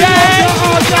 Okay!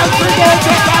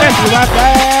 If you a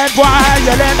bad boy,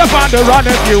 you'll end up on the run.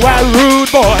 If you a rude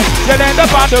boy, you'll end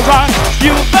up on the run.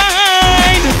 You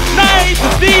find it nice to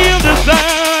feel the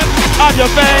sun on your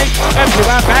face. If you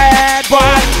a bad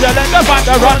boy, you'll end up on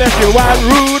the run. If you a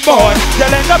rude boy,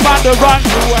 you'll end up on the run.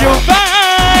 You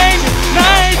find it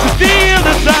nice to feel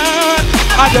the sun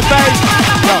on your face.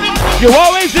 You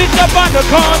always sit up on the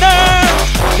corner.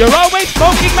 You're always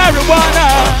smoking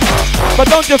marijuana. But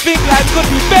don't you think life could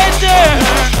be better?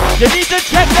 You need to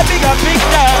check the bigger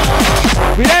picture.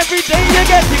 With every day you're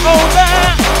getting older,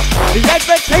 the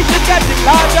expectations getting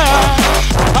larger.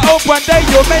 I hope one day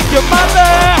you'll make your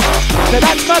mother say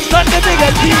that's my son, the big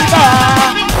achiever.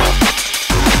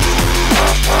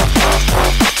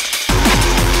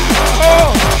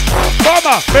 Oh,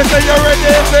 Mama, they say you're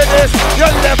ready for this. You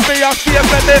left me a fear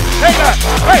for this.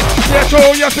 Hey, they show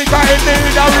you think I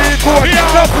need a record.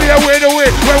 Don't play with the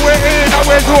wit when we're in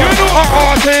our zone. Our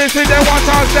artists, they want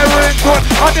us to ringtone.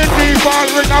 And the people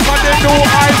ring up and they know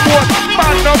iPhone.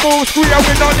 Man, no move square,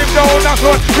 we don't live down a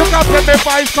road. You can play me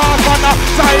 5 cars on a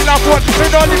silent phone. We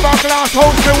don't live a glass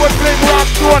house, we would fling rock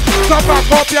stone. So back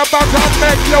up your back and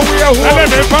make your way home.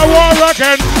 And if I war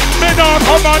again, me not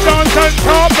come and dance and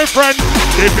talk, me friend.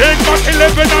 The big back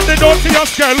 11 and they don't see a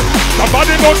shell.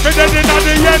 Somebody must be dead in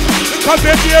the end. Cause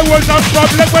if there was a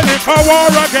problem when it for war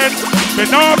again. Me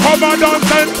now come and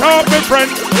dance and talk me friend.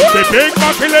 The big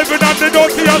back 11 and they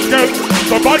don't see a shell.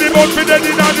 Somebody must be dead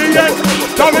in the end.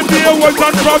 Cause if there was a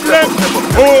problem.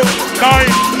 Oh,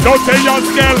 9, don't say your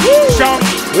scale. Shank,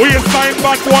 we sign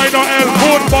back why no hell.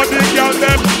 Good body girl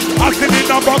them. I sit in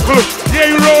a buckle.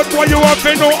 Yeah, you road where you have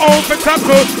to know how to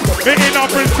tackle. Me in a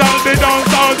Bristol, the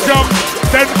dance all jump.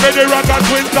 Then for the Ragga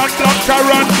Twins and Black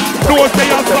Sharon. No say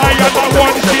a fly and a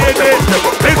one Shaydee.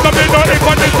 This a me no if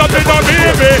and this a me no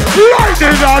baby.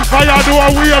 Lightning and fire do a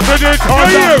way for the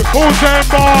thunder. Who's them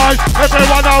boys?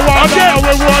 Everyone a wonder.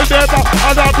 We roll them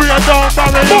and a break down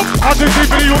barrier. And the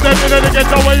people you them in the get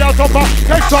away and suffer.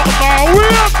 Take something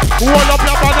away. Roll up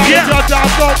your banner with your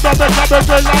dance up. The best of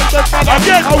the land the father.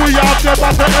 And we have them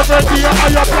at every day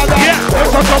and your brother.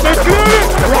 It's a coming clear.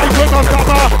 Right with the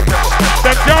summer.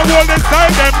 Them can't hold the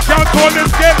side, them can't hold the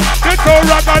skin. The two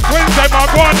Ragga Twins, them are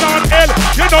going on hell.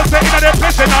 You don't say in the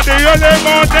place in the early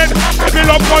morning. They build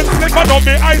up one slip and on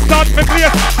me, I start me place.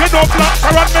 You don't Black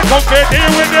Sharon, me come here, they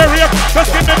win the rape.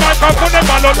 Just give me my microphone, them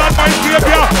all on my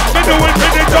savior. Me do it for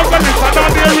the junglist and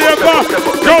on the raper.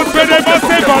 Don't pay them a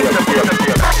seven.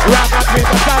 Ragga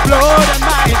Twins are blow the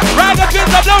mind. Ragga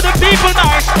Twins are blow the people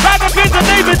mind. Ragga Twins are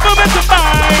David moving to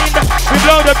mind. We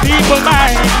blow the people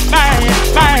mind,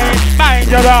 mind,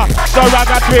 you know. So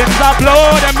Ragga Twins are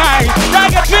blow the mind.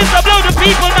 Ragga Twins are blow the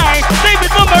people mind.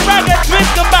 David moving Ragga Twins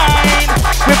combine.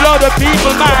 We blow the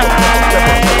people mind.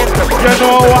 You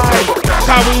know why?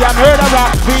 Cause we are murderer.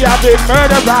 We are big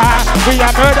murderer. We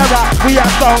are murderer. We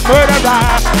are sound murderer.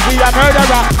 We are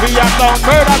murderer. We are sound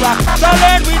murderer. So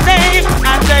learn we name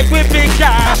and take we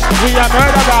picture. We are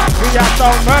murderer. We are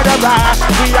sound murderer.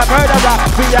 We are murderer.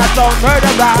 We are sound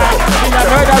murderer. We are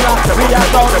murderer. We are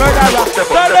sound murderer.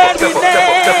 So learn we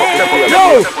name.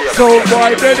 Yo, so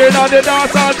boy dead in on the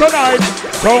dance hall tonight.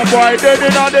 So boy dead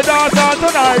in on the dance hall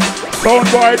tonight. So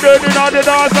boy dead in on the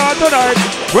dance hall tonight.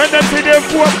 When them see them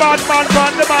 4 bad man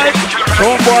on the mic. So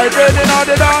boy dead in on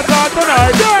the dance hall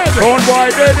tonight. So boy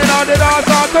dead in on the dance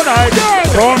hall tonight.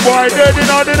 So boy dead in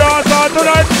on the dance hall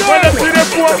tonight. When them see them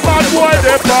 4 bad boy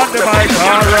they on the mic.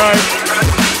 Alright,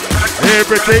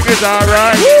 everything is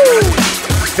alright.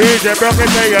 DJ Brockie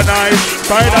say you're nice,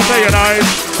 Spyda say you're nice,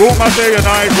 Boomah say you're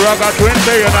nice, Ragga Twins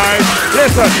say you're nice.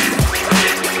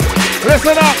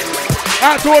 Listen up.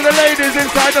 That's all the ladies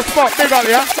inside the spot, big up,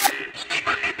 yeah?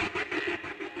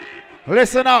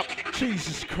 Listen up.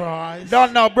 Jesus Christ.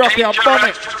 Don't know, Brockie, I'm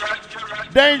bumming.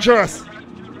 Dangerous.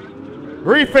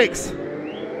 Refix.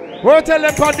 We'll tell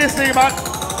them on this thing, man.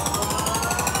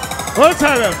 We'll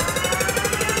tell them.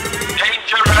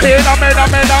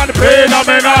 Phenomenon.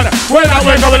 When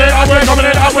we're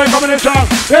coming in strong.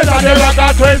 These are the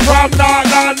Ragga Twins from North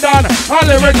London. All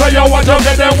lyrics when you want to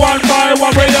get them one by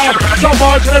one we have. So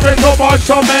much lyrics, so much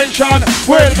to mention.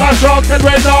 We're constructed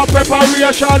with no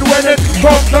preparation. When it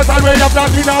comes to the way of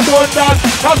that in abundance.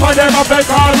 That's why them have been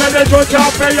called when they judge and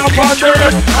pay up on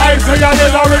it. I say a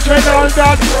little original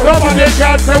that. Nobody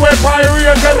can say we're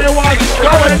pirate anyone.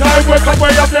 Now when time we come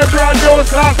way up the brand new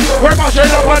song. We're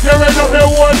mashing up and tearing up the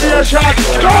whole nation.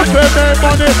 Come to make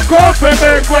money, come to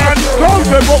make grand. Come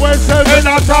to put oneself in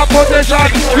a top position.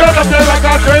 You love the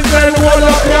Ragga Twins and hold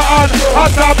up your hand.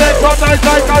 And now make some nice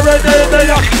like a ready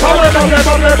day. And we're bubble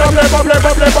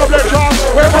strong.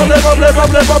 We're bubble strong. We're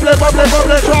bubble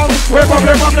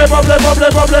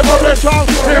strong.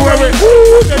 See where we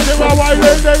this is how I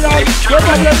raise the yard. We're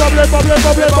bubble strong. We're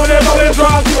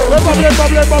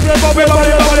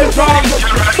bubble strong.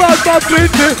 Bad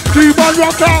Flinty, Deman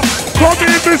rocker. Come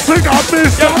in the sing up,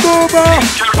 Mr. Boomah.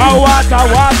 I walk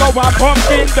over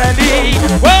pumpkin belly.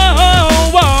 Whoa.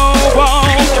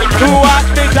 To ask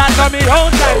me that on me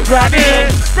own and granny.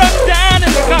 From down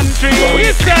in the country.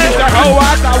 He said, I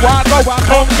walk over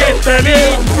pumpkin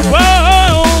belly.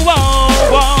 Whoa.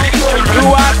 To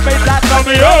ask me that on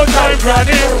me own and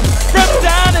granny. From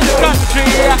down in the country.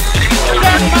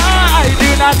 Then I do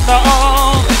not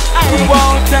know. I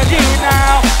won't tell you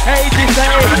now. Hey, she say,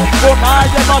 Boomah,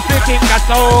 you must be king of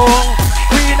soul.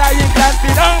 Queen of England,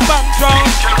 sit on bum drum.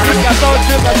 King of soul,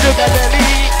 sugar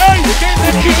belly. Hey, the king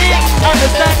of the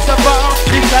saxophone.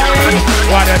 She say,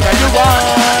 whatever you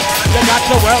want, you got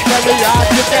to work very hard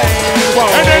today. Whoa.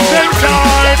 And they sing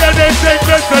shine, and they sing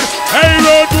listen. Hey,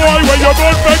 road boy, where you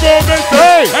both may go listen.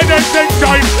 Hey. And they sing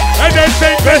shine, and they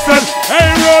sing listen. Hey,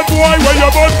 road boy, where you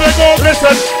both may go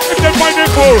listen. If they find the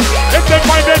bull, if they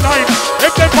find the line,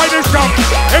 if they find the stump,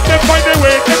 if they find the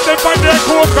weight, if they find the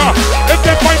coca, if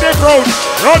they find the crowd,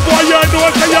 road boy, you know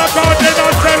say you're God, they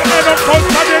don't sell end up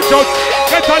contradiction.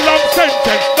 Get a long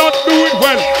sentence, not do it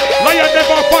well. Lion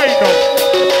never find out.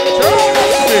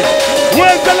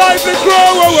 Where's the lively crew?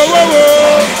 Whoa, whoa, whoa,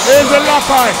 whoa. Here's the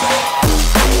lock-eye.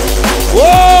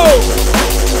 Whoa!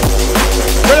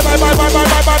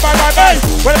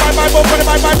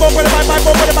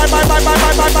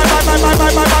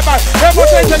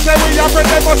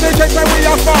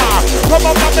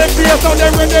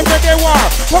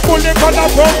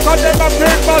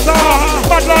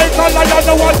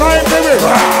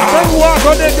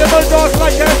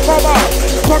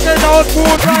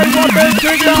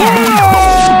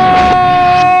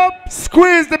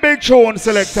 Squeeze the big tune,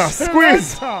 selector.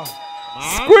 Squeeze.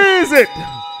 Squeeze it.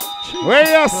 Where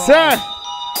you say?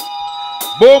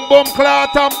 Boom boom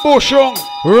clot and bushung.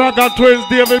 Ragga Twins,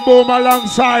 David Boom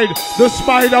alongside the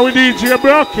Spyda with DJ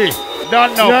Brockie.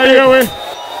 Don't know. Yeah, yeah, we.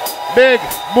 Big.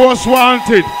 Most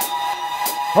wanted.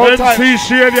 Hold tight. MC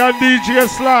Shaydee and DJ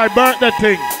Sly. Birthday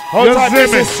thing. Hold tight,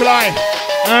 Mrs. Sly.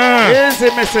 Easy,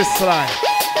 Mrs. Sly.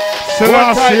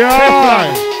 Selassie.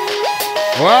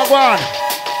 Well, go on.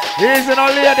 Easy now,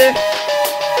 lady.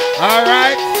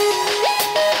 Alright.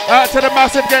 Out to the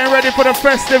massive, getting ready for the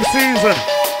festive season.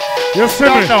 You see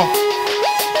me?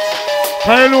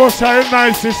 I know it's how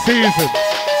nice this season.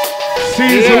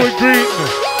 Season with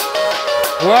greatness.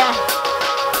 What?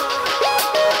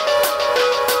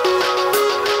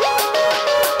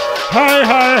 Hi.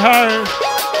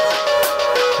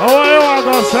 How are you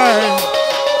gonna say?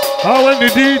 How when the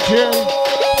DJ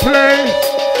play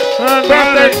and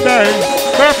birthday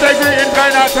greeting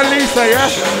going out to Lisa, yeah?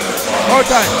 Hold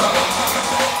tight.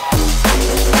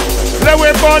 Let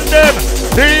we burn them.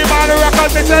 Deman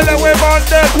records, me tell them we burn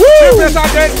them. The place I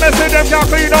get messy, them can't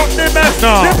clean up the mess.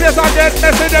 No. The place I get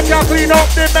messy, them can't clean up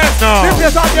the mess. No. The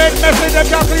place I get messy, them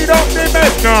can't clean up the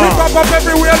mess. No. We pop up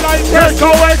everywhere like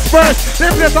Echo Express. The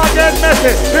place I get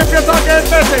messy, the place I get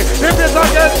messy, the place I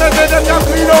get messy, them can't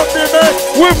clean up the mess.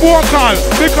 We vocal,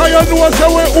 because you know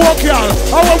say we vocal.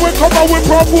 And when we come out we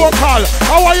pro-vocal.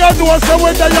 And when you know say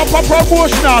we there up for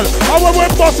promotional. And when we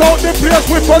bust out the place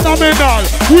we phenomenal.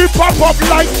 We pop up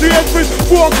like the with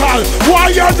vocal. Why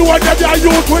you know that they are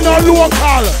youth we not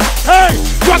local? Hey,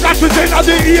 you got to say that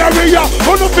the area.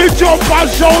 Wanna be jump and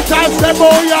shout and say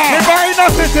boya. We buy in a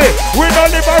city, we don't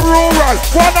live a rural.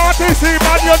 One artist,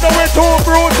 man, you know we too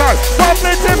brutal. From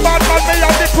Flinty Badman, me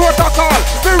have the protocol.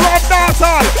 We run dance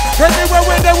all. Anywhere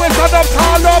we there, we stand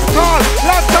up tall.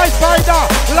 Alongside Spyda,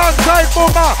 alongside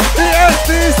Boomah, the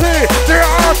STC, the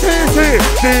RTC.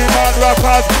 Deman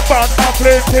rappers, Fanta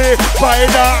Flinty,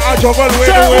 Spyda, a juggle with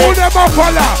the way. Who never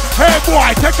follow? Hey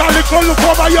boy, take a little look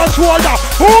over your shoulder.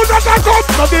 Who never come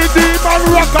to the Deman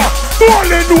rocker?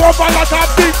 Falling over like a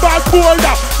big bad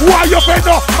boulder. Why you fed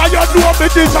up? And you know me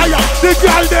desire. The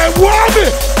girl they want me,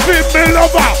 feel me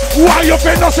lover. Why you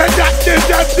fed up? Say that they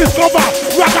just discover.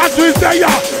 Ragga Twins there, yeah.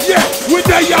 We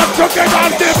there together,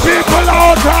 the people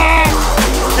out there.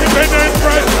 Keeping it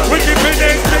fresh, we keeping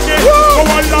it singing. Go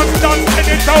on London, and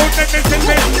it's out in the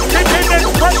city. Keeping it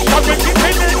fresh, and we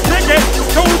keeping it singing.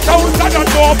 2,000 and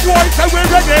more boys, and we're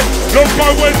ready. Look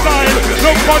for we style,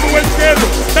 look for we skill.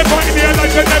 Never in here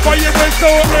like you never, you will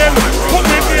so ill. Put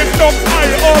me in up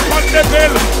high, up on the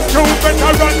bill. True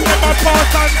veteran, never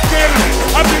pass and skill.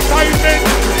 And beside it,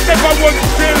 never was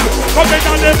still. Coming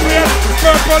on the place,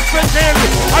 purpose to kill.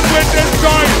 And when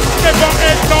destroy, never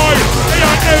enjoy. They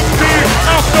are empty.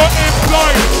 After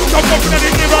employ, some of them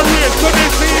never raise to the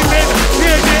ceiling.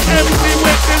 Hear the MC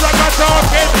with the ragga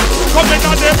talking. Coming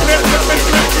on the place with the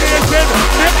creation.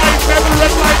 The ice never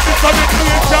red like the solid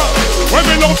nature. When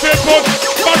we love the good,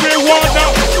 marijuana.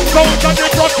 Sounds of the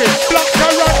Brockie, black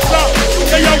character.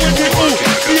 They are with the ooh,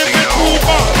 David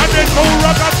Boomah. And there's no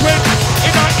Ragga Twins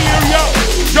in that area.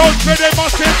 Just for the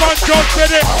massive and just for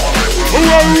the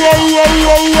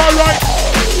alright.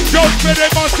 Just for the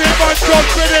massive and just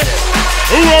for the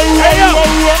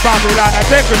Babylon, I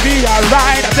take me be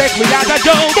alright, I take me as a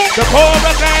joke. The poor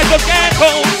guys just can't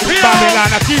go.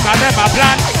 Babylon, I keep my never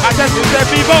plan. I take me to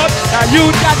be vote. Now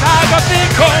you can have a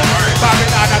think home.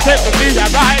 Babylon, I take me be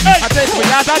alright, I take me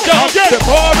as a joke. The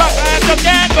poor guys just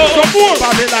can't go.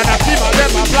 Babylon, I keep my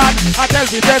never plan. I tell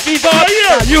me to be vote.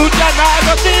 Now you can have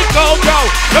a think home. Yo,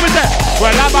 let me say,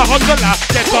 well I'm a hustler,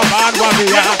 get some man what me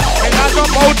are. And I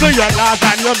come out to your last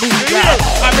and your media.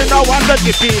 I mean I want to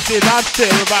get pieces and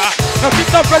silver. No keep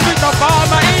no friend with no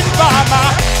farmer in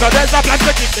farmer. So there's a plan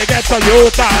to keep me get to you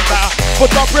thunder.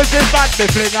 Put up resistance, me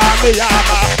fling on me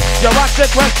armor. You want the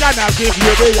question, I'll give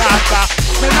you the answer.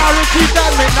 personality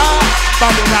tell me now.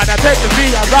 Babylon, I take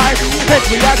me a ride. Take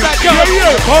me as I go.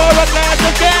 All of that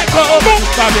you can't go.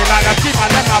 Babylon, I keep my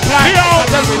leg apply. I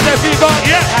tell me the people.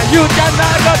 And you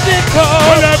cannot let it go.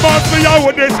 Well, they must be out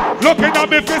with this. Looking at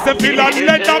me face and feel like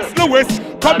Lennox Lewis.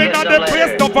 Coming on the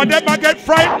place, stuff for them I get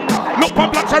frightened. Look for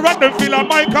Black Sharon, them feel like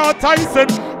Michael Tyson.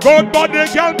 Good body,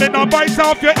 girl, me no bite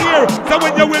off your ear. So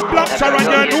when you with Black Sharon,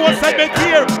 you know say me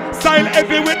here. Style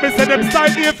heavy with me, say them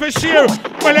style here for sheer.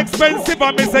 Well expensive,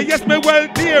 and me say yes, me well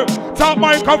dear. Top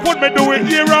microphone, me do it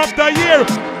year after year.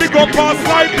 Big up past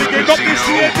life, big up the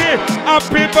Shaydee.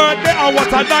 Happy birthday, and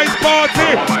what a nice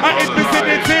party. And in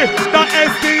vicinity, the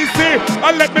SDC.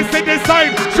 And let me see the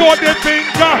sign, show the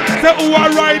finger. Say who I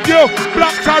ride you,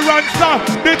 Black Sharon, sir.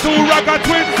 The two Ragga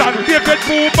twins and David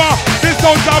Boomah. The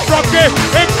sons of Brockie,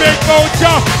 in big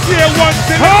culture. Here one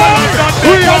thing,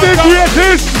 we are the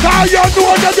greatest. Now you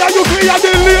know that we are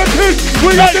the latest.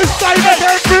 We are the style that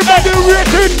everybody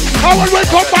rated. And when we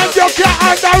come back, you can't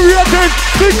underrate it.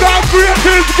 Because great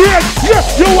is great. Yeah,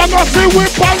 you want to see we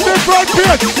on the front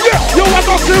page. Yeah, you want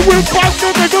to see we on the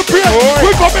middle page. We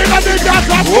come in and the dance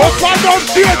and put on down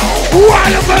stage. Why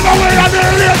you been away on the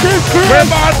latest great? We're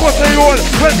bad for the old.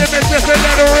 When the missus in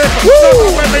the rip. So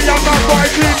when the younger boy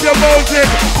keep your music.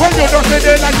 When you don't say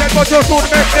they like that, but you soon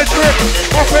make the trip.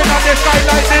 Up in on the sky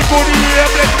like the good year.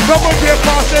 Someone get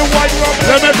past the white rum.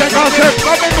 Let me take a sip.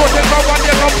 Let me know that someone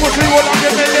get up pussy all on the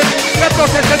minute. Let us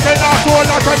say that they're not so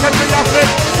long to get to your flip.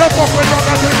 The fuck with rock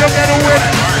until you get away.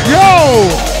 Yo!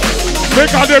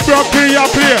 Because the Brockie you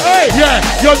play. Hey. Yeah,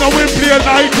 you know we play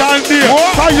night and day.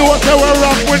 So you say we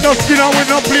rock with no skin and we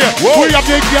no play. We have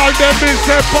the girl them been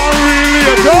set for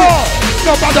relay.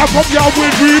 No matter come here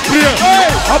with replay.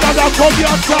 Hey. No matter come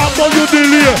here talk but you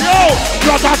delay. Yo!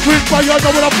 Not a twist but you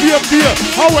know what a play.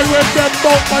 How when we them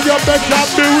bout and you bet you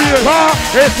be real.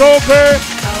 It's okay,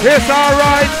 it's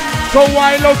alright. So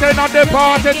while looking at the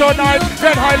party tonight,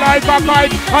 get high like a kite,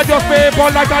 and just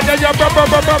people like that, you broke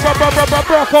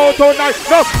out tonight.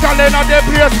 No stalling at the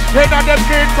place, in at the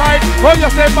skin tight. Oh,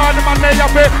 you say man, lay your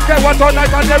face, get what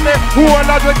tonight and them, who are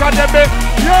not with them.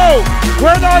 Yo,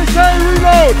 when I say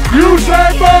reload, you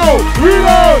say go,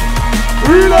 reload,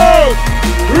 reload,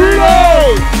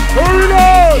 reload,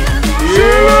 reload,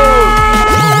 reload.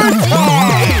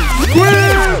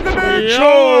 Squeeze the big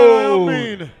show.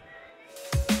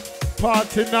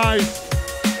 Party nice.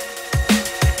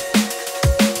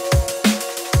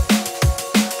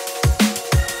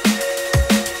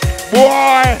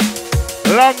 Boy,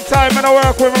 long time when I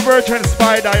work with my virgin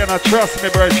Spyda, you know, trust me,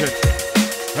 virgin.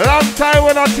 Long time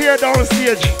when I tear down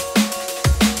stage.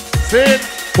 See?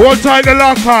 One time the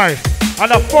last time. And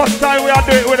the first time we are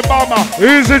doing it with the Boomah.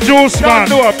 Easy juice, man.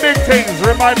 You know, big things.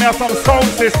 Remind me of some sound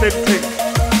system things.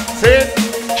 See?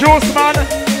 Juice, man.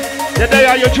 You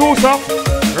there, your juice up.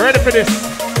 Ready for this?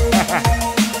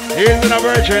 He's in a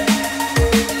virgin.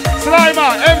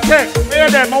 Slimer, M-Tech, me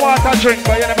and them, I want a drink,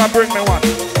 but you never bring me one.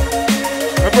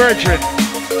 A virgin.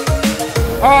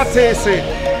 RTC.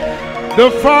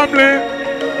 The family,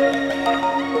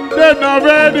 they're not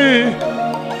ready.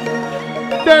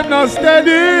 They're not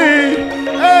steady.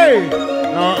 Hey!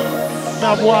 No,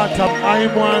 not water,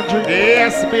 I'm wondering.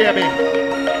 Yes, baby.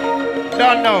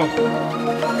 Don't know.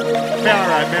 Me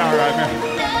alright.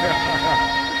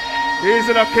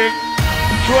 Easy the king.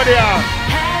 Show the arm.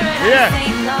 Yeah.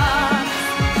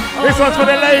 This one's for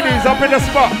the ladies up in the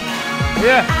spot.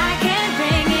 Yeah.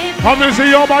 Come and see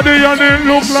your body and it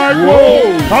look like.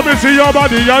 Whoa. Come and see your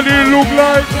body and it look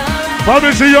like. Come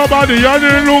and see your body and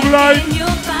it look like.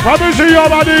 Come and see your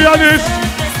body and it.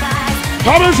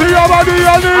 Come and see your body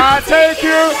and it. I'll take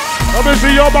you. Come and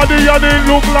see your body and it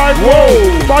look like. Whoa.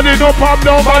 Body no pop,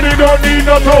 no body don't need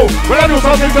no toe. When I do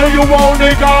something so you won't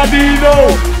think I need no.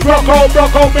 Rock out,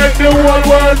 make the whole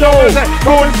world know.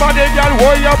 Cool body, girl,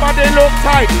 hold your body look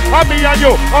tight. And me and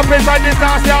you, up inside this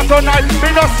dance here tonight. Me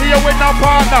not see you with no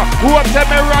partner. Who up tell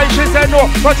me right, she said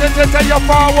no. But she say you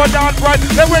forward and right.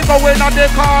 Then we go in on the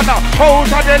corner.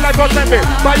 Out of the life of me.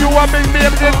 But you a big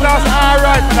baby this dance,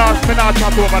 alright. Me not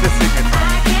chat over the singing.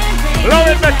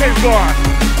 Love it, make it go on.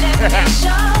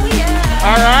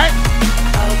 Alright.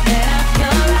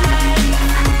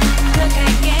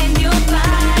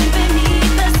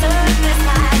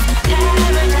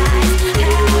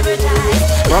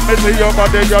 From me see your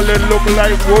body, girl, it look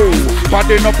like whoa.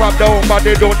 Body no pop down,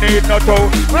 body don't need no toe.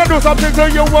 When I do something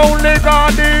to you, only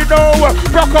God know.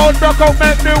 Rock out,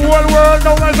 make the whole world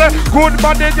know. I say, good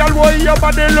body, girl, why your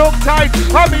body look tight?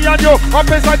 And me and you,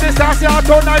 up inside the stars here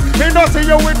tonight. Me no see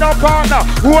you with no partner.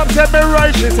 Who up said me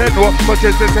right? She said no, but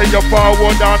she say you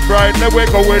forward and bright. Let we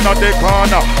go in on the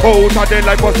corner. Out of the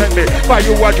life was sent me. Buy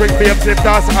you a drink, babes, if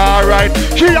that's alright.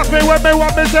 She asked me when me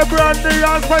want me say brandy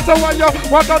and spice. So when you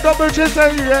want a double, she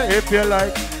say yeah, if you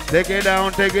like. Take it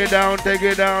down, take it down, take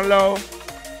it down low.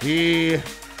 Yeah.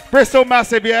 Bristol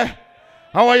massive, yeah.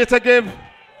 I want you to give.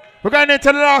 We're going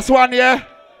into the last one, yeah.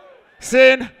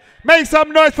 Sin. Make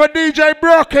some noise for DJ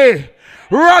Brockie,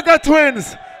 Ragga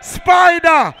Twins,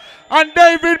 Spyda, and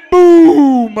David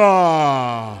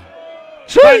Boomah.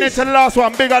 Going into the last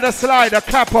one. Big on the slide, the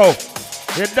capo.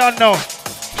 You don't know.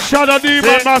 Shadow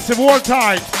Deman massive, one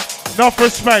time. Enough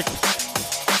respect.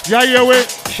 Yeah, yeah, wait.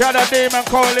 Shadow Deman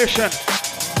Coalition.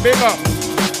 Big up.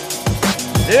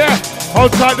 Yeah.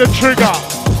 Outside the trigger.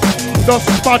 Just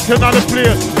spotting on the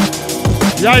place.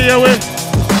 Yeah, yeah, wait.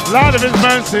 Lord of His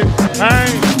mercy. Hey.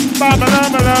 Where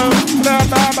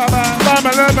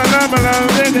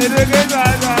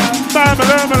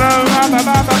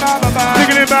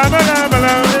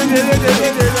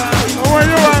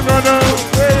you want to do?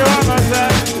 Where you want to say?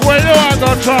 Where you want to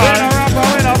try?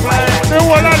 The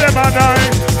one of them are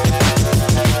dying.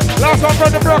 Last one from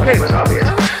the Brockie.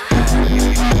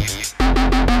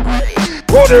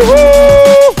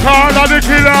 Call of the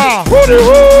killer.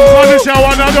 This is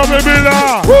one of the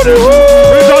biller. This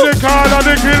is the call of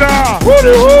the killer.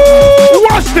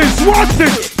 Watch this, watch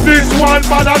this. This one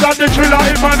better than the thriller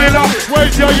in Manila.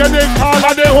 Wait till you the call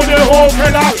of the whole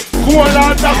killer. Cool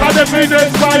and that's how the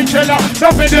finish by chiller.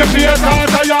 Don't be the fear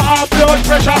cause you have blood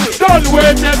pressure. Don't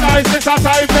wait the night, it's a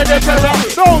time for the pressure.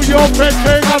 Now you pick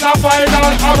fingers and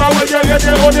final horror. When you get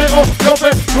the honey up, you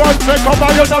pick one pick up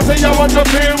and you don't see you want to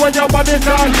feel when your body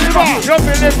starts shiver. You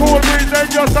feel the cool breeze then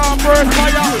you start burst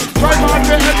fire. Try not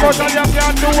to hit but you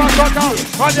can't do a cutter.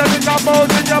 And you think about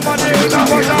in your body in a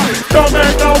butter. Don't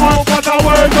make no move but a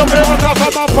word to be water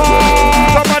from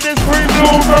afar. Somebody scream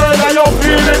bluebird and you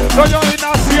feel it. So you're in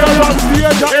a serious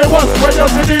danger. It was when you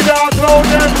see the dark cloud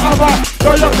them cover.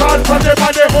 So you can't put them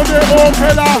on the whole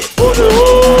killer.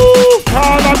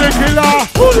 Call on the killer.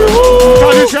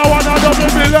 Call this your one of the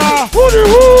miller.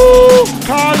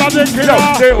 Call on the killer.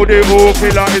 The whole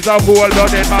killer is a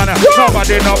cold-blooded man.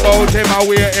 Nobody know about him and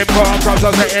where him come from. So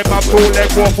say him have 2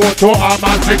 legs, 1 foot, 2 arms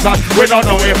and 6 hands. We don't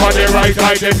know him for the right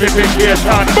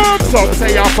identification. Some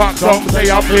say a fact, some say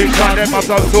a fiction. Them have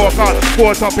some so-called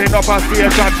force up in upper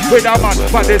station. With a man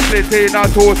for the split in a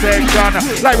 2 section.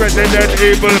 Like Resident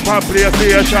Evil from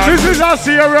PlayStation. This is a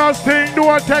serious thing,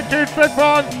 don't take it for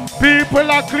fun. People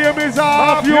are claim is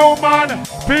a human.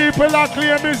 People are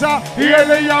claim is a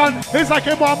alien. It's like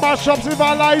a man mash up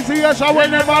civilization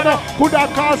when a man could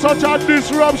have caused such a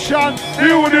disruption.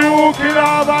 You the who can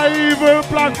have an evil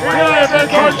plan in every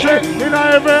country, in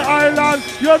every island.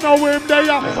 You know him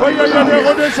there. When you hear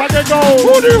the this and they go.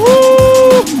 Who the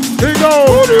who? He go.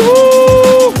 Who the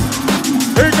who?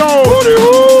 He go. Who the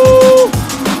who?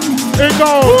 He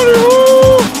go. Who the who?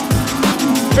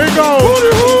 He go. Who the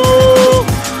who?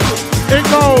 It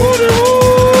goes.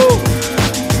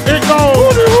 It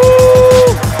goes.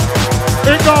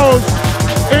 It goes.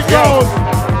 It goes.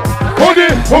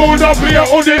 Hoodie, who the player,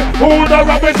 hoodie, who the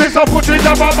rabbit is a foot in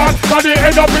the man, but they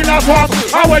end up in a swamp.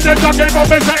 And when they talking about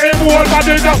me, say him whole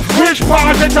body down. Which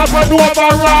part it up and over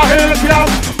Rahil Camp?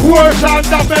 Worse than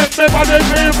the best, me body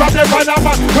feel from the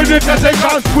Panama. When the testing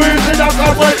can squeeze in the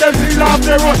car, when they seal off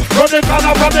the road, run the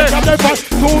corner from the back.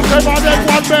 2 7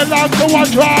 1 bell and 2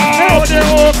 1 try. Now the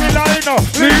whole line,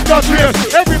 leave the trace.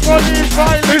 Everybody is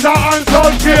fine, it's an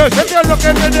unsolved case. If you look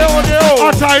at the audio, a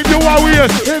time you are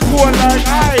waste. It go like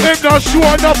I, it just show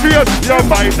the face. You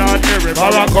might not hear it for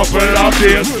a couple of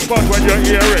days, but when you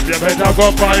hear it, you better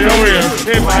go by your ways.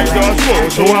 It might just go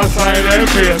to a silent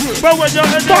face. But when you're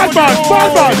in the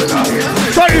bad.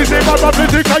 So easy, but the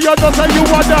physical, you just say you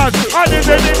are that. And in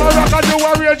the name of rock and you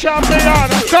are real champion.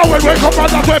 So when we come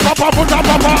out that way, Papa put a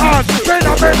Papa hand.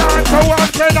 Phenomenon, so on,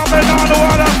 phenomenon,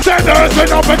 water. Senders, we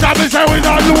don't pick up, we say we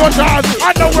don't lose us.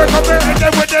 And the way come here, and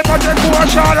then we never get to a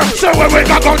shot. So when we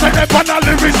got out, they put a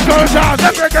lyric scourge.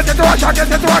 Never get into action, get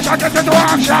into action, get into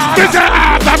action. We say,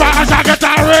 after my ass, I get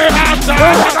a reaction.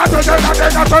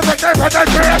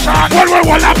 When we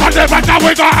one up on them, but now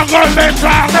we got a girl named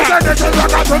Strong. They said this is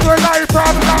rock and we live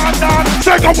from London.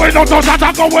 They go way no to that,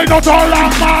 go way no to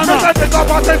long man. They said they go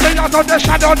but they say out on the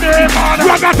shadow demon.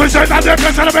 Rock and we say that they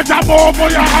can celebrate a move for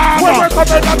your hand. When we come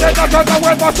in and they not know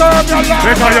we must serve your life.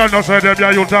 Because you know say them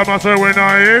yeah you tell me say we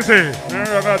not easy.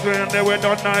 Rock and we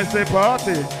done nicely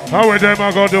party. How we them a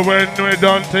go to when we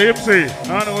done tipsy.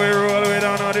 And we roll with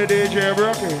on the DJ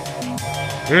Brockie.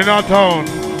 In a town,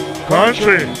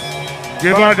 country,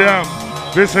 give a damn,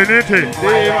 vicinity.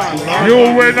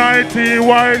 UNITY,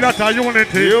 why not a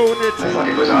unity? Alright.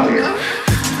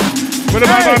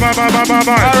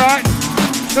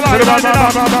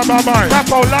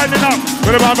 Capo lining up.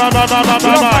 Lining up.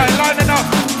 Lining up.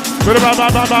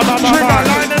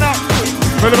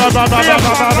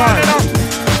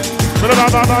 Okay,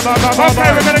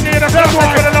 we're gonna need a them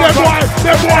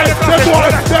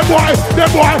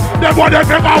boy, they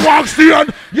never walk still.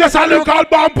 Yes, I look at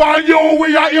bump on you.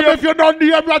 We are here if you don't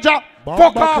name Roger.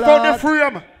 Fuck off on the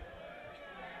frame.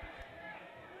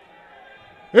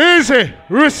 Easy,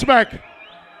 respect.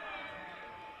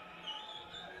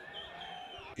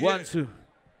 1, 2,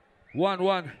 1,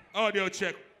 1. Audio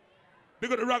check. They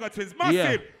got the Ragga Twins.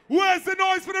 Massive. Where's the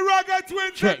noise for the Ragga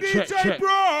Twins? Check, DJ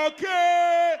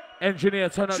Brockie. Engineer,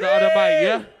 turn up the other mic,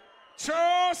 yeah?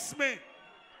 Trust me.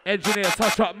 Engineer,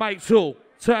 touch up mic 2.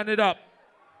 Turn it up.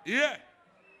 Yeah.